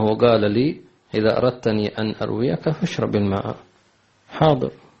 لأنه قال لي إذا أردتني أن أرويك فاشرب الماء.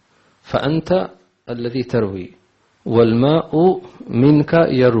 حاضر، فأنت الذي تروي والماء منك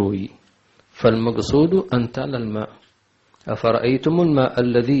يروي، فالمقصود أنت للماء. أفرأيتم الماء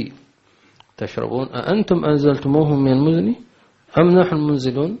الذي تشربون أأنتم أنزلتموه من المزن أم نحن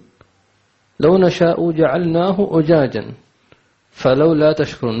المنزلون؟ لو نشاء جعلناه أجاجا فلولا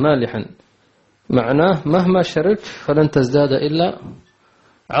تشكرون مالحا، معناه مهما شربت فلن تزداد إلا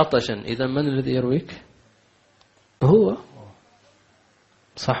عطشا. إذا من الذي يرويك؟ هو.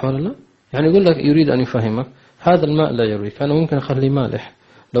 صح ولا لا؟ يعني يقول لك يريد أن يفهمك هذا الماء لا يرويك، أنا ممكن أخليه مالح،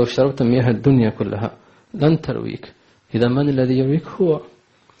 لو شربت مياه الدنيا كلها لن ترويك. إذا من الذي يرويك؟ هو.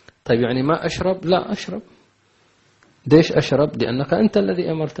 طيب يعني ما أشرب؟ لا أشرب. ليش أشرب؟ لأنك أنت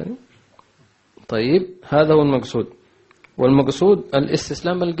الذي أمرتني. طيب هذا هو المقصود. والمقصود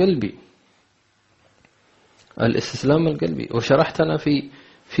الاستسلام القلبي، الاستسلام القلبي. وشرحت أنا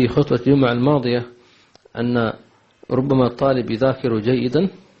في خطبة الجمعة الماضية أن ربما الطالب يذاكر جيدا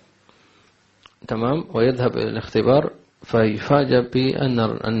تمام ويذهب إلى الاختبار فيفاجأ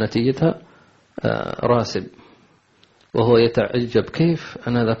بأن نتيجتها راسب، وهو يتعجب كيف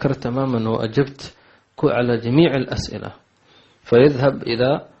أنا ذكرت تماما وأجبت على جميع الأسئلة، فيذهب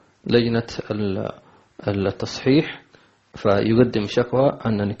إلى لجنة التصحيح فيقدم شكوى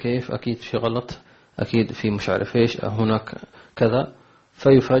أنني كيف، أكيد في غلط، أكيد في مش عارف إيش، هناك كذا،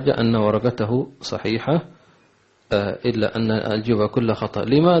 فيفاجأ أن ورقته صحيحة إلا أن الأجوبة كلها خطأ.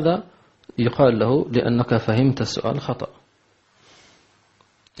 لماذا؟ يقال له لأنك فهمت السؤال خطأ.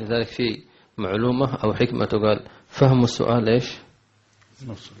 لذلك في معلومة أو حكمة قال فهم السؤال إيش؟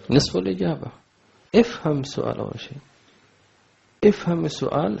 نصف الإجابة. افهم السؤال أول شيء، افهم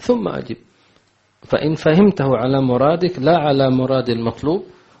السؤال ثم أجب، فإن فهمته على مرادك لا على مراد المطلوب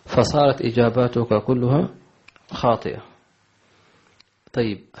فصارت إجاباتك كلها خاطئة.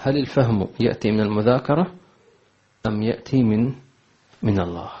 طيب هل الفهم يأتي من المذاكرة أم يأتي من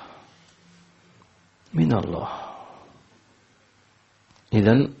الله؟ من الله.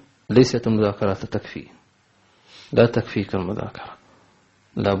 إذن ليست المذاكرة تكفي، لا تكفيك المذاكرة،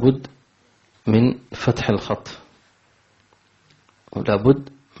 لابد من فتح الخط، ولابد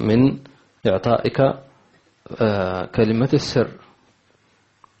من إعطائك كلمة السر،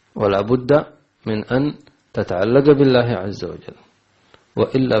 ولابد من أن تتعلق بالله عز وجل،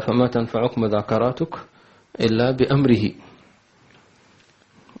 وإلا فما تنفعك مذاكراتك إلا بأمره.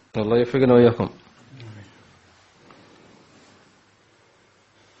 الله يوفقنا وإياكم.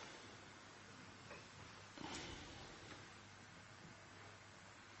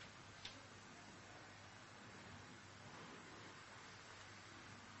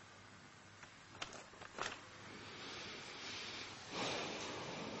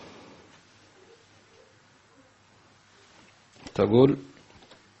 تقول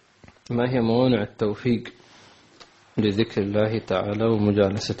ما هي موانع التوفيق لذكر الله تعالى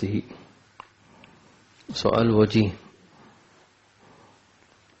ومجالسته؟ سؤال وجيه.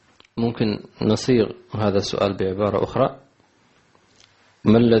 ممكن نصيغ هذا السؤال بعبارة أخرى: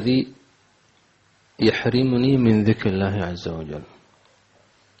 ما الذي يحرمني من ذكر الله عز وجل؟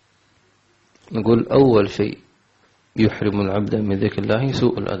 نقول أول شيء يحرم العبد من ذكر الله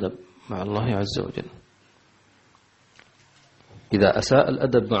سوء الأدب مع الله عز وجل. إذا أساء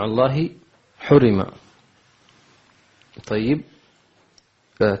الأدب مع الله حرم. طيب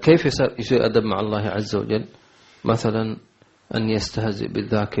كيف يسوء الأدب مع الله عز وجل؟ مثلا أن يستهزئ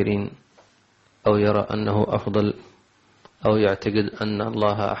بالذاكرين، أو يرى أنه أفضل، أو يعتقد أن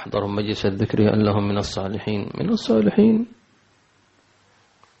الله أحضر مجلس الذكر أنهم من الصالحين. من الصالحين؟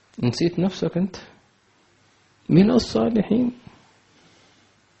 نسيت نفسك أنت. من الصالحين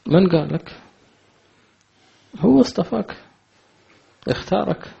من قال لك؟ هو اصطفاك،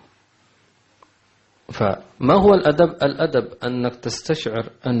 اختارك. فما هو الأدب؟ الأدب أنك تستشعر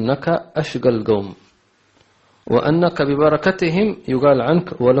أنك أشقى القوم، وأنك ببركتهم يقال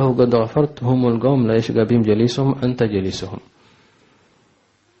عنك وله قد غفرت هم القوم لا يشقى بهم جليسهم أنت جليسهم.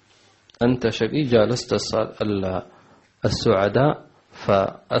 أنت شقي جالست السعداء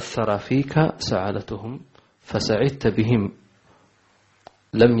فأثر فيك سعادتهم فسعدت بهم،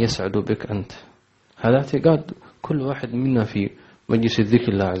 لم يسعدوا بك أنت. هذا اعتقاد كل واحد منا في مجلس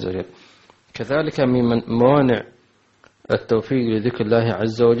الذكر الله عز وجل. كذلك من موانع التوفيق لذكر الله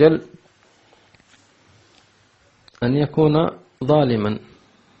عز وجل أن يكون ظالما،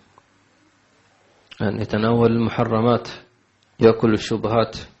 أن يتناول المحرمات، يأكل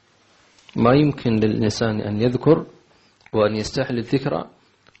الشبهات. ما يمكن للإنسان أن يذكر وأن يستحل الذكر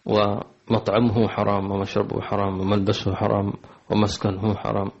ومطعمه حرام ومشربه حرام وملبسه حرام ومسكنه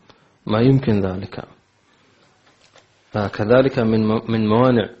حرام، ما يمكن ذلك. كذلك من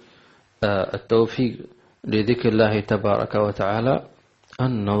موانع التوفيق لذكر الله تبارك وتعالى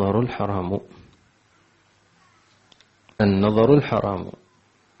النظر الحرام. النظر الحرام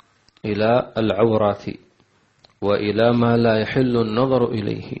إلى العورات وإلى ما لا يحل النظر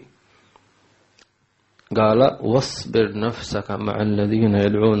إليه. قال واصبر نفسك مع الذين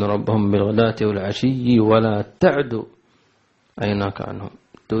يدعون ربهم بالغداة والعشي ولا تعد عيناك عنهم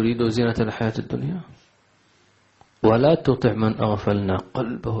تريد زينة الحياة الدنيا ولا تطع من أغفلنا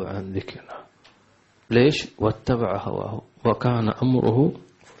قلبه عن ذكرنا. ليش؟ واتبع هواه وكان أمره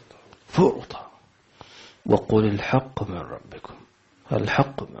فرطا. وقل الحق من ربكم.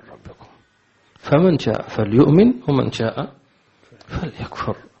 الحق من ربكم فمن شاء فليؤمن ومن شاء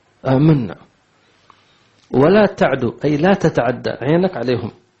فليكفر. آمنا. ولا تعدوا أي لا تتعدى عينك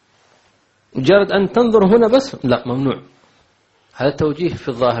عليهم. مجرد أن تنظر هنا بس لا، ممنوع. هذا توجيه في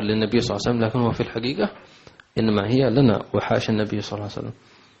الظاهر للنبي صلى الله عليه وسلم، لكن هو في الحقيقة إنما هي لنا وحاشا النبي صلى الله عليه وسلم.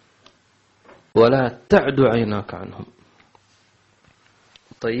 ولا تعد عيناك عنهم.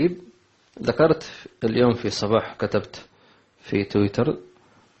 طيب، ذكرت اليوم في الصباح كتبت في تويتر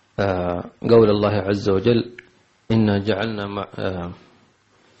قول الله عز وجل إنا جعلنا مع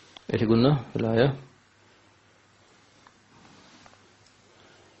إيش قلنا في الآية؟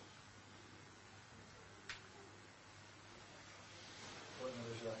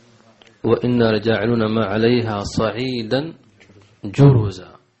 وإنا لجاعلون ما عليها صعيدا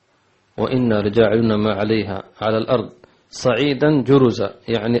جرزا. وإنا لجاعلون ما عليها على الأرض صعيدا جرزا،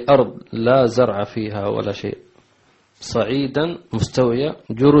 يعني أرض لا زرع فيها ولا شيء. صعيدا مستوية،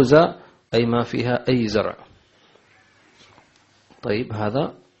 جرزا أي ما فيها أي زرع. طيب،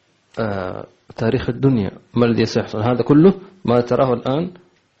 هذا تاريخ الدنيا. ما الذي سيحصل؟ هذا كله ما تراه الآن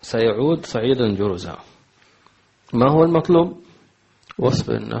سيعود صعيدا جرزا. ما هو المطلوب؟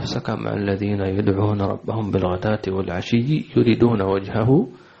 واصبر نفسك مع الذين يدعون ربهم بالغداة والعشي يريدون وجهه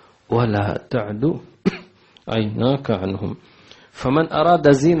ولا تعد عيناك عنهم. فمن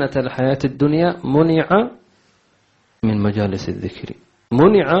أراد زينة الحياة الدنيا منع من مجالس الذكر،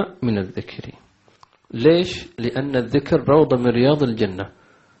 منع من الذكر. ليش؟ لأن الذكر روضة من رياض الجنة.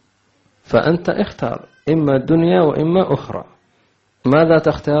 فأنت اختار إما الدنيا وإما أخرى. ماذا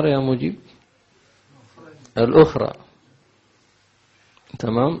تختار يا مجيب؟ الأخرى.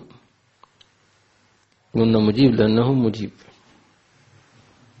 تمام؟ قلنا مجيب لأنه مجيب،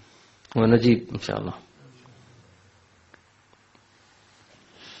 ونجيب إن شاء الله.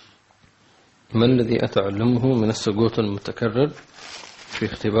 ما الذي أتعلمه من السقوط المتكرر في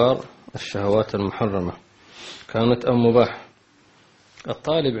اختبار الشهوات المحرمة، كانت أو مباح؟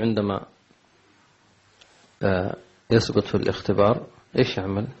 الطالب عندما يسقط في الاختبار إيش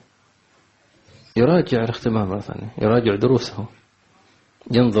يعمل؟ يراجع الاختبار مرة ثانية، يراجع دروسه،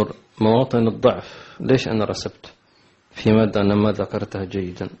 ينظر مواطن الضعف. ليش أنا رسبت في مادة أنا ما ذكرتها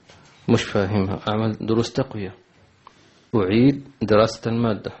جيدا، مش فاهمها؟ أعمل دروس تقوية، أعيد دراسة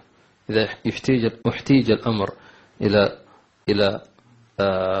المادة. إذا احتيج الأمر إلى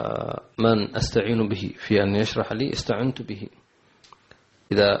من أستعين به في أن يشرح لي استعنت به.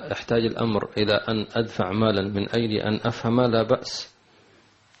 إذا احتاج الأمر إلى أن أدفع مالا من أجل أن أفهم لا بأس،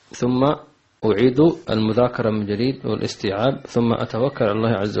 ثم أعيد المذاكرة من جديد والاستيعاب، ثم أتوكل على الله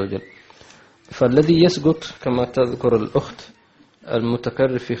عز وجل. فالذي يسقط كما تذكر الأخت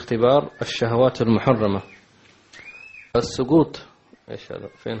المتكرر في اختبار الشهوات المحرمة، السقوط إيش هذا؟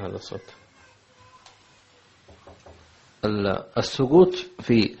 فين هذا الصوت؟ السقوط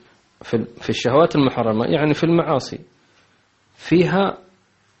في الشهوات المحرمة يعني في المعاصي، فيها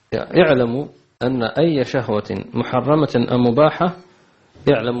يعلم أن أي شهوة محرمة أو مباحة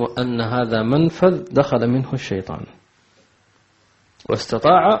يعلم أن هذا منفذ دخل منه الشيطان،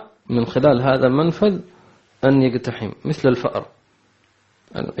 واستطاع من خلال هذا المنفذ أن يقتحم. مثل الفأر،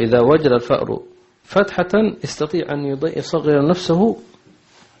 إذا وجد الفأر فتحة يستطيع أن يصغر نفسه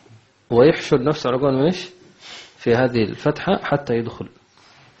ويحشر نفسه على قول ماش في هذه الفتحة حتى يدخل.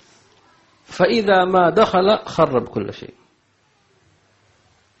 فإذا ما دخل خرب كل شيء.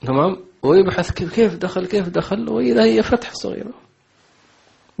 تمام؟ ويبحث كيف دخل وإذا هي فتحة صغيرة.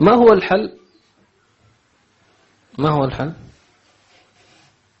 ما هو الحل؟ ما هو الحل؟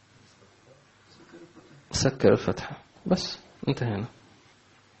 سكر الفتحة بس، انتهينا.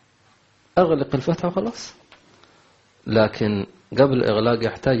 أغلق الفتحة وخلاص. لكن قبل إغلاق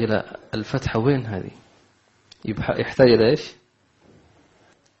يحتاج إلى الفتحة. وين هذه؟ يحتاج إلى إيش؟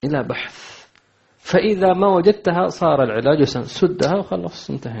 إلى بحث. فإذا ما وجدتها صار العلاج سدها وخلاص،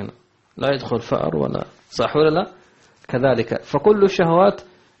 انتهينا. لا يدخل فأر ولا صح ولا لا؟ كذلك فكل الشهوات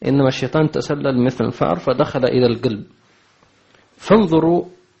إنما الشيطان تسلل مثل الفأر فدخل إلى القلب. فانظروا،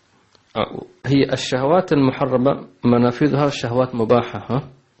 هي الشهوات المحرمة منافذها الشهوات مباحة،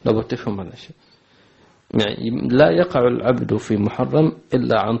 لابد تفهم هذا الشيء. يعني لا يقع العبد في محرم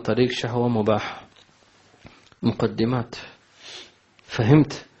إلا عن طريق شهوة مباحة، مقدمات.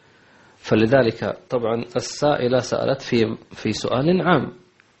 فهمت؟ فلذلك طبعا السائلة سألت في سؤال عام،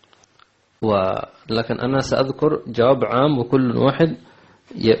 ولكن أنا سأذكر جواب عام، وكل واحد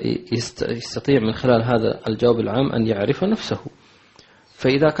يستطيع من خلال هذا الجواب العام أن يعرف نفسه.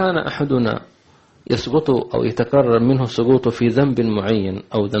 فإذا كان أحدنا يسقط أو يتكرر منه السقوط في ذنب معين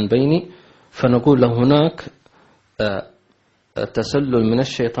أو ذنبين، فنقول له هناك تسلل من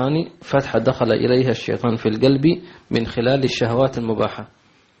الشيطان، فتحة دخل إليها الشيطان في القلب من خلال الشهوات المباحة،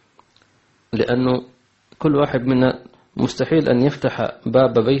 لأنه كل واحد منا مستحيل أن يفتح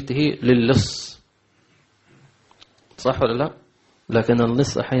باب بيته للص، صح ولا لا؟ لكن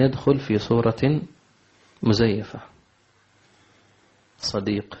اللص حيدخل في صورة مزيفة،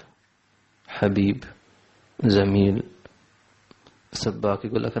 صديق، حبيب، زميل، سباك.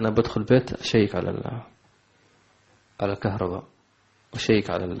 يقول لك أنا بدخل بيت أشيك على الكهرباء، أشيك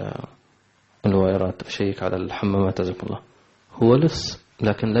على الوايرات، أشيك على الحمامات، جزاك الله. هو لص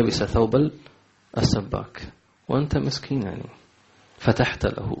لكن لبس ثوب السباك، وأنت مسكين يعني فتحت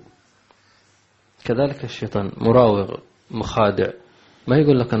له. كذلك الشيطان مراوغ مخادع، ما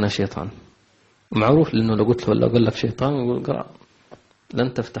يقول لك أنا شيطان، معروف، لأنه لو قلت له ولا أقول لك شيطان يقول قرأ،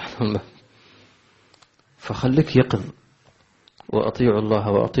 لن تفتح له الباب. فخليك يقظ، وأطيعوا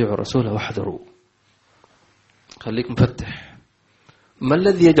الله وأطيعوا رسوله واحذروا. خليك مفتح. ما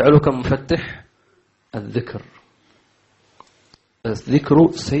الذي يجعلك مفتح؟ الذكر.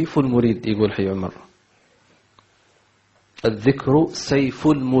 الذكر سيف المريد، يقول حي عمر، الذكر سيف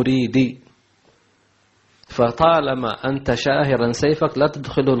المريد. فطالما أنت شاهرا سيفك لا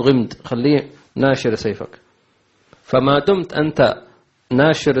تدخله الغمد، خليه ناشر سيفك. فما دمت أنت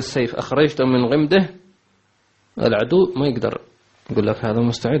ناشر السيف أخرجته من غمده، العدو ما يقدر يقول لك هذا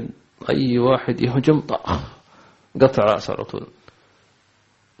مستعد، أي واحد يهجم طخ قطع رأسه على طول.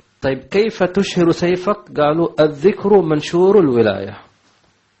 طيب كيف تشهر سيفك؟ قالوا الذكر منشور الولاية.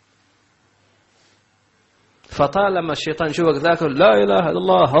 فطالما الشيطان يشوفك ذاكر لا إله إلا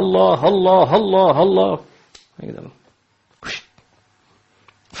الله، الله الله الله الله، يقدر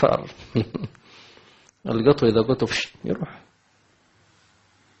فار القطو إذا قطو يروح،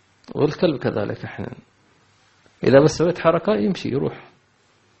 والكلب كذلك أحيانا إذا بس سويت حركة يمشي يروح،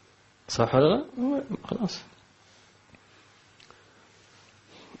 صح ولا لا؟ خلاص.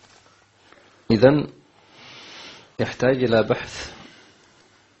 إذن يحتاج إلى بحث.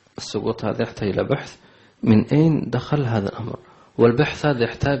 السقوط هذا يحتاج إلى بحث، من أين دخل هذا الأمر، والبحث هذا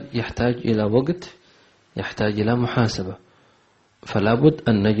يحتاج إلى وقت، يحتاج إلى محاسبة. فلا بد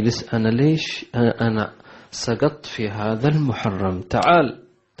أن نجلس، أنا ليش أنا سقطت في هذا المحرم؟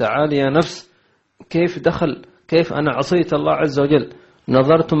 تعال يا نفس، كيف دخل، كيف أنا عصيت الله عز وجل،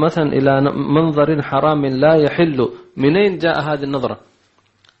 نظرت مثلا إلى منظر حرام لا يحل، منين جاء هذه النظرة؟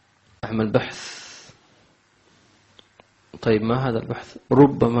 أعمل بحث. طيب ما هذا البحث؟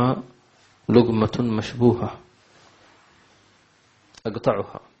 ربما لقمة مشبوهة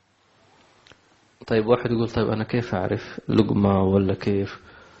أقطعها. طيب واحد يقول طيب أنا كيف أعرف لقمة ولا كيف؟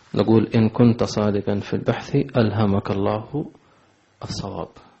 نقول إن كنت صادقا في البحث ألهمك الله الصواب،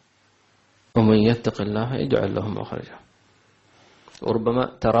 ومن يتق الله يجعل له مخرجا.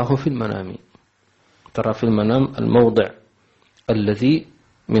 وربما تراه في المنام، ترى في المنام الموضع الذي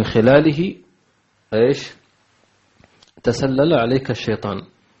من خلاله إيش تسلل عليك الشيطان.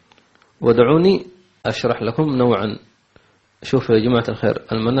 ودعوني أشرح لكم نوعا. شوفوا يا جماعة الخير،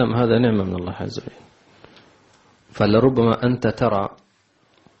 المنام هذا نعمة من الله عز وجل. فلربما أنت ترى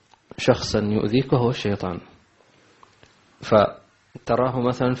شخصا يؤذيك وهو الشيطان، فتراه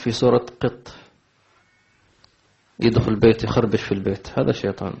مثلا في صورة قط يدخل البيت يخربش في البيت، هذا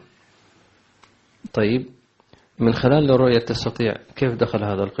شيطان. طيب من خلال الرؤية تستطيع كيف دخل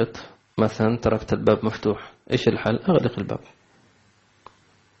هذا القط. مثلا تركت الباب مفتوح، إيش الحل؟ أغلق الباب.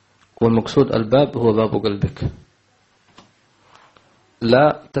 والمقصود الباب هو باب قلبك،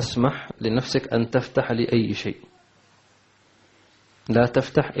 لا تسمح لنفسك أن تفتح لأي شيء، لا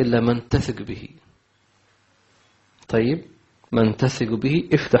تفتح إلا من تثق به. طيب من تثق به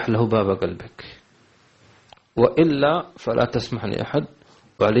افتح له باب قلبك، وإلا فلا تسمح لأحد.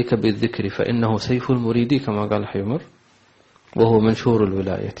 وعليك بالذكر فإنه سيف المريد كما قال حيمر، وهو منشور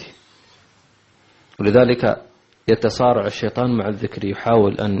الولاية. ولذلك يتصارع الشيطان مع الذكر،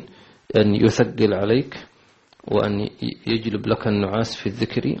 يحاول أن يثقل عليك وأن يجلب لك النعاس في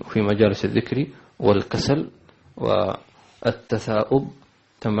الذكر وفي مجالس الذكر، والكسل والتثاؤب.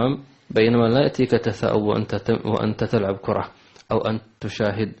 تمام. بينما لا يأتيك تثاؤب وأنت تلعب كرة، أو أن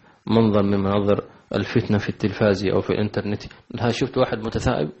تشاهد منظر من مناظر الفتنة في التلفاز أو في الإنترنت، لها شفت واحد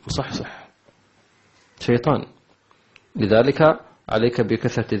متثائب مصحصح، شيطان. لذلك عليك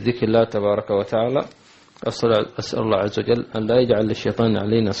بكثرة الذكر الله تبارك وتعالى. أسأل الله عز وجل أن لا يجعل للشيطان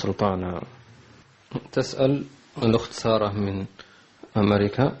علينا سلطانا. تسأل الأخت سارة من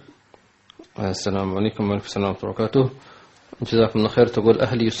أمريكا. السلام عليكم وعليكم السلام ورحمة الله وبركاته. جزاكم الله خير. تقول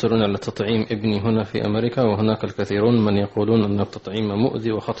أهلي يصرون على تطعيم ابني هنا في أمريكا، وهناك الكثيرون من يقولون أن التطعيم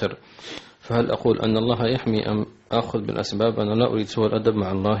مؤذي وخطر، فهل أقول أن الله يحمي أم أخذ بالأسباب؟ أنا لا أريد سوء الأدب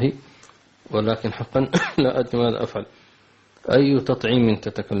مع الله، ولكن حقا لا أدري ماذا أفعل. أي تطعيم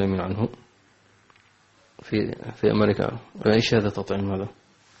تتكلمين عنه في أمريكا؟ إيش هذا التطعيم هذا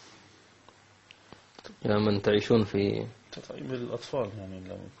يا من تعيشون في تطعيم الأطفال، يعني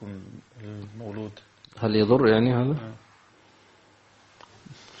لما يكون المولود هل يضر يعني هذا؟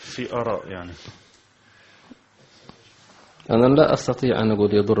 في آراء يعني. أنا لا أستطيع أن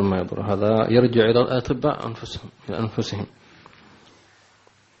أقول يضر ما يضر، هذا يرجع إلى الأطباء أنفسهم.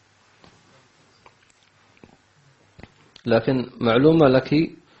 لكن معلومة لك،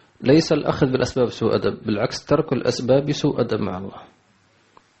 ليس الأخذ بالأسباب سوء أدب، بالعكس ترك الأسباب سوء أدب مع الله.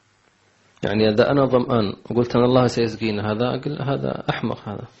 يعني إذا أنا ظمآن وقلت أن الله سيسقينا، هذا أقول هذا أحمق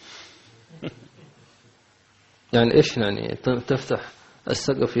هذا. يعني إيش يعني تفتح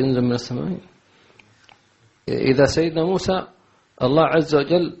السقف ينزل من السماء؟ إذا سيدنا موسى الله عز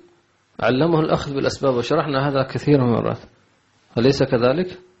وجل علمه الأخذ بالأسباب، وشرحنا هذا كثير من مرات، أليس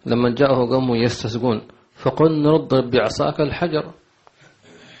كذلك؟ لما جاءه قوم يستسقون فقل نضرب بعصاك الحجر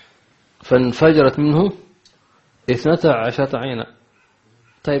فانفجرت منه 12 عينا.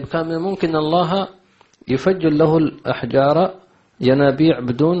 طيب كان من الممكن الله يفجر له الأحجار ينابيع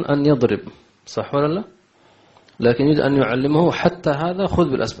بدون أن يضرب، صح ولا لا؟ لكن يريد أن يعلمه حتى هذا خذ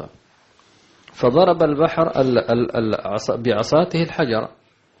بالأسباب، فضرب البحر بعصاته الحجر،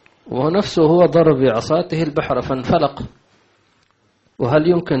 ونفسه هو ضرب بعصاته البحر فانفلق. وهل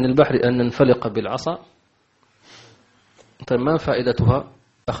يمكن للبحر أن ينفلق بالعصا؟ طيب ما فائدتها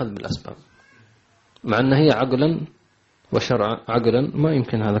أخذ بالأسباب؟ مع أن هي عقلا وشرعا. عقلا ما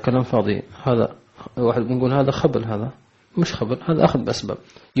يمكن، هذا كلام فاضي، هذا واحد بنقول هذا خبل، هذا مش خبل، هذا أخذ بأسباب.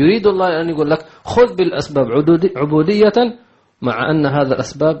 يريد الله أن يقول لك خذ بالأسباب عبودية، مع أن هذا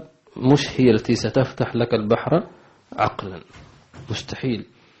الأسباب مش هي التي ستفتح لك البحر عقلا، مستحيل.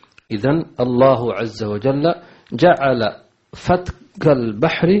 إذن الله عز وجل جعل فتك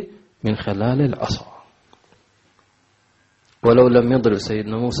البحر من خلال العصا، ولو لم يضرب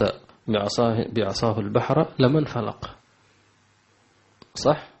سيدنا موسى بعصاه البحر لما انفلق،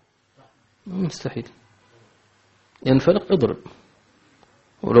 صح؟ مستحيل ينفلق، اضرب.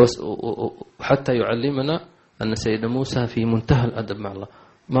 حتى يعلمنا أن سيدنا موسى في منتهى الأدب مع الله،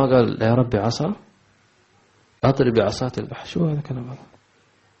 ما قال يا ربي عصا أضرب بعصات البحر، شو هذا الكلام هذا؟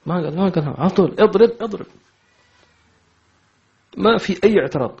 ما قال على طول اضرب، ما في أي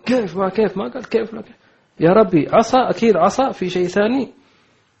اعتراض. كيف ما قال كيف لا كيف. يا ربي عصا، أكيد عصا، في شيء ثاني؟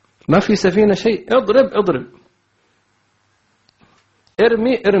 ما في سفينة شيء، اضرب،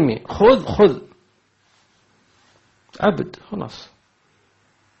 ارمي، خذ، عبد، خلاص.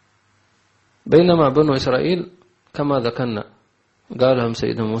 بينما بنو إسرائيل كما ذكرنا قال لهم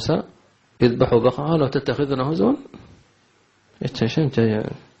سيدنا موسى اذبحوا بقرة، قالوا تتخذنا هزوا،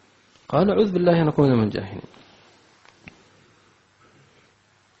 قال أعوذ بالله أن أكون من الجاهلين.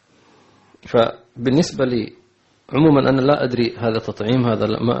 فبالنسبة لي عموما أنا لا أدري هذا تطعيم، هذا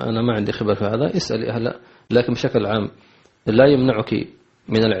أنا ما عندي خبر في هذا، اسألي أهلا. لكن بشكل عام لا يمنعك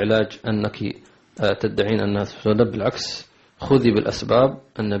من العلاج أنك تدعين أنها تسبب، بالعكس خذي بالأسباب.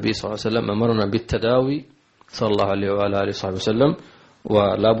 النبي صلى الله عليه وسلم أمرنا بالتداوي صلى الله عليه وعلى آله وصحبه وسلم،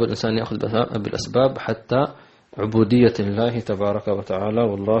 ولا بد الإنسان يأخذ بالأسباب حتى عبودية الله تبارك وتعالى،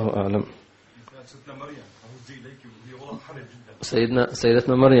 والله أعلم.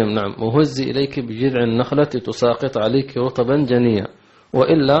 سيدتنا مريم نعم، وهزي إليك بجذع النخلة تساقط عليك رطبا جنيا،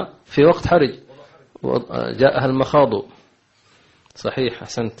 وإلا في وقت حرج جاءها المخاض. صحيح،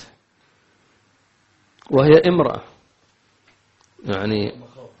 أحسنت. وهي امرأة يعني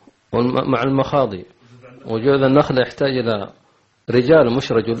مع المخاض، وجود النخلة يحتاج إلى رجال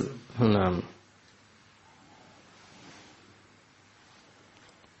مش رجل. نعم.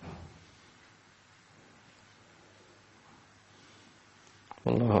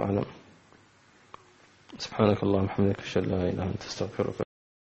 والله أعلم. سبحانك اللهم وبحمدك أشهد أن لا إله إلا أنت أستغفرك.